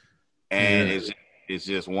 And it's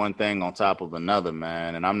just one thing on top of another,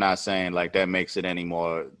 man. And I'm not saying like that makes it any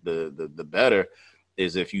more the better,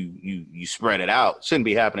 is if you spread it out. Shouldn't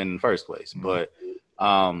be happening in the first place. But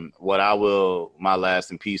my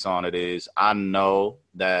lasting piece on it is, I know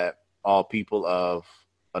that all people of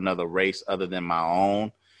another race other than my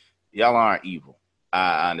own, y'all aren't evil.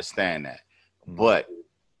 I understand that. But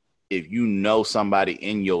if you know somebody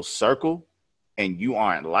in your circle and you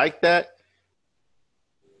aren't like that,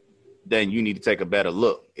 then you need to take a better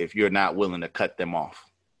look if you're not willing to cut them off.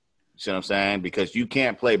 You see what I'm saying? Because you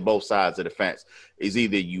can't play both sides of the fence. It's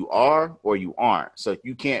either you are or you aren't. So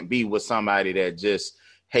you can't be with somebody that just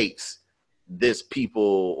hates this people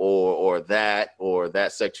or that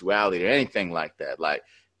sexuality or anything like that. Like,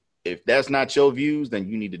 if that's not your views, then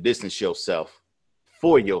you need to distance yourself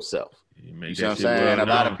for yourself. You see what I'm saying? And a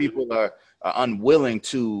lot of people are unwilling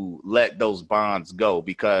to let those bonds go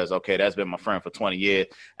because, okay, that's been my friend for 20 years.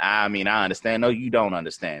 I mean, I understand. No, you don't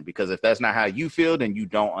understand, because if that's not how you feel, then you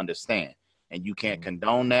don't understand, and you can't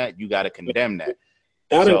condone that. You got to condemn that.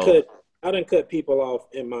 I done cut people off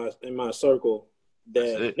in my circle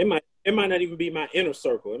that it might not even be my inner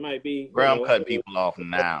circle. It might be. Bro, I'm cutting people off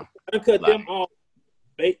now. I cut them off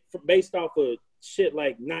based off of shit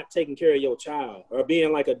like not taking care of your child or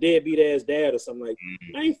being like a deadbeat ass dad or something like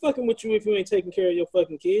that. I ain't fucking with you if you ain't taking care of your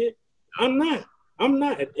fucking kid. I'm not.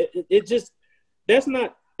 It just, that's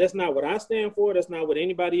not what I stand for. That's not what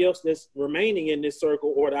anybody else that's remaining in this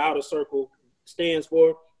circle or the outer circle stands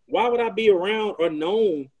for. Why would I be around or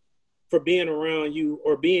known for being around you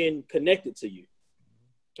or being connected to you?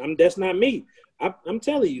 That's not me. I'm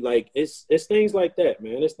telling you, like, it's things like that,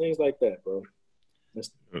 man. It's things like that, bro.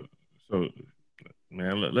 So,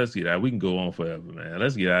 man, let's get out. We can go on forever, man.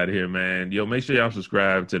 Let's get out of here, man. Yo, make sure y'all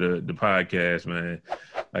subscribe to the podcast, man.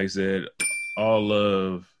 Like I said, all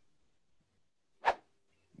love. I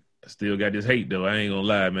still got this hate, though. I ain't gonna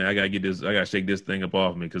lie, man. I gotta shake this thing up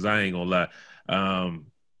off me, because I ain't gonna lie.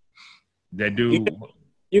 That dude.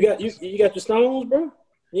 You got your stones, bro?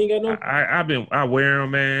 You ain't got no? I wear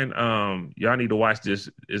them, man. Y'all need to watch this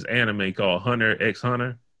anime called Hunter x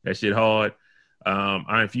Hunter. That shit hard.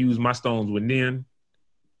 I infuse my stones with Nin.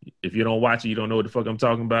 If you don't watch it, you don't know what the fuck I'm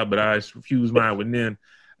talking about, but I infused mine with Nin,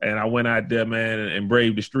 and I went out there, man, and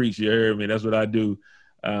braved the streets. You heard me? That's what I do.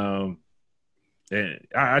 And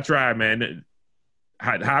I tried, man.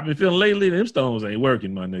 How I've been feeling lately, them stones ain't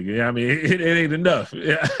working, my nigga. I mean, it ain't enough. We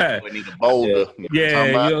need a boulder. Yeah,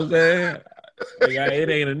 you know what I'm saying? It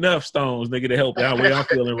ain't enough stones, nigga, to help out where I'm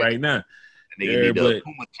feeling right now. Nigga need a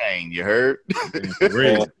Puma chain, you heard? For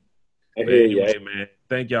real. Anyway, man,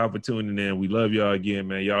 thank y'all for tuning in. We love y'all again,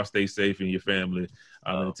 man. Y'all stay safe and your family.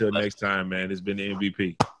 Until next time, man, it's been the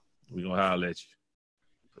MVP. We're going to holler at you.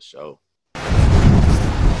 For sure.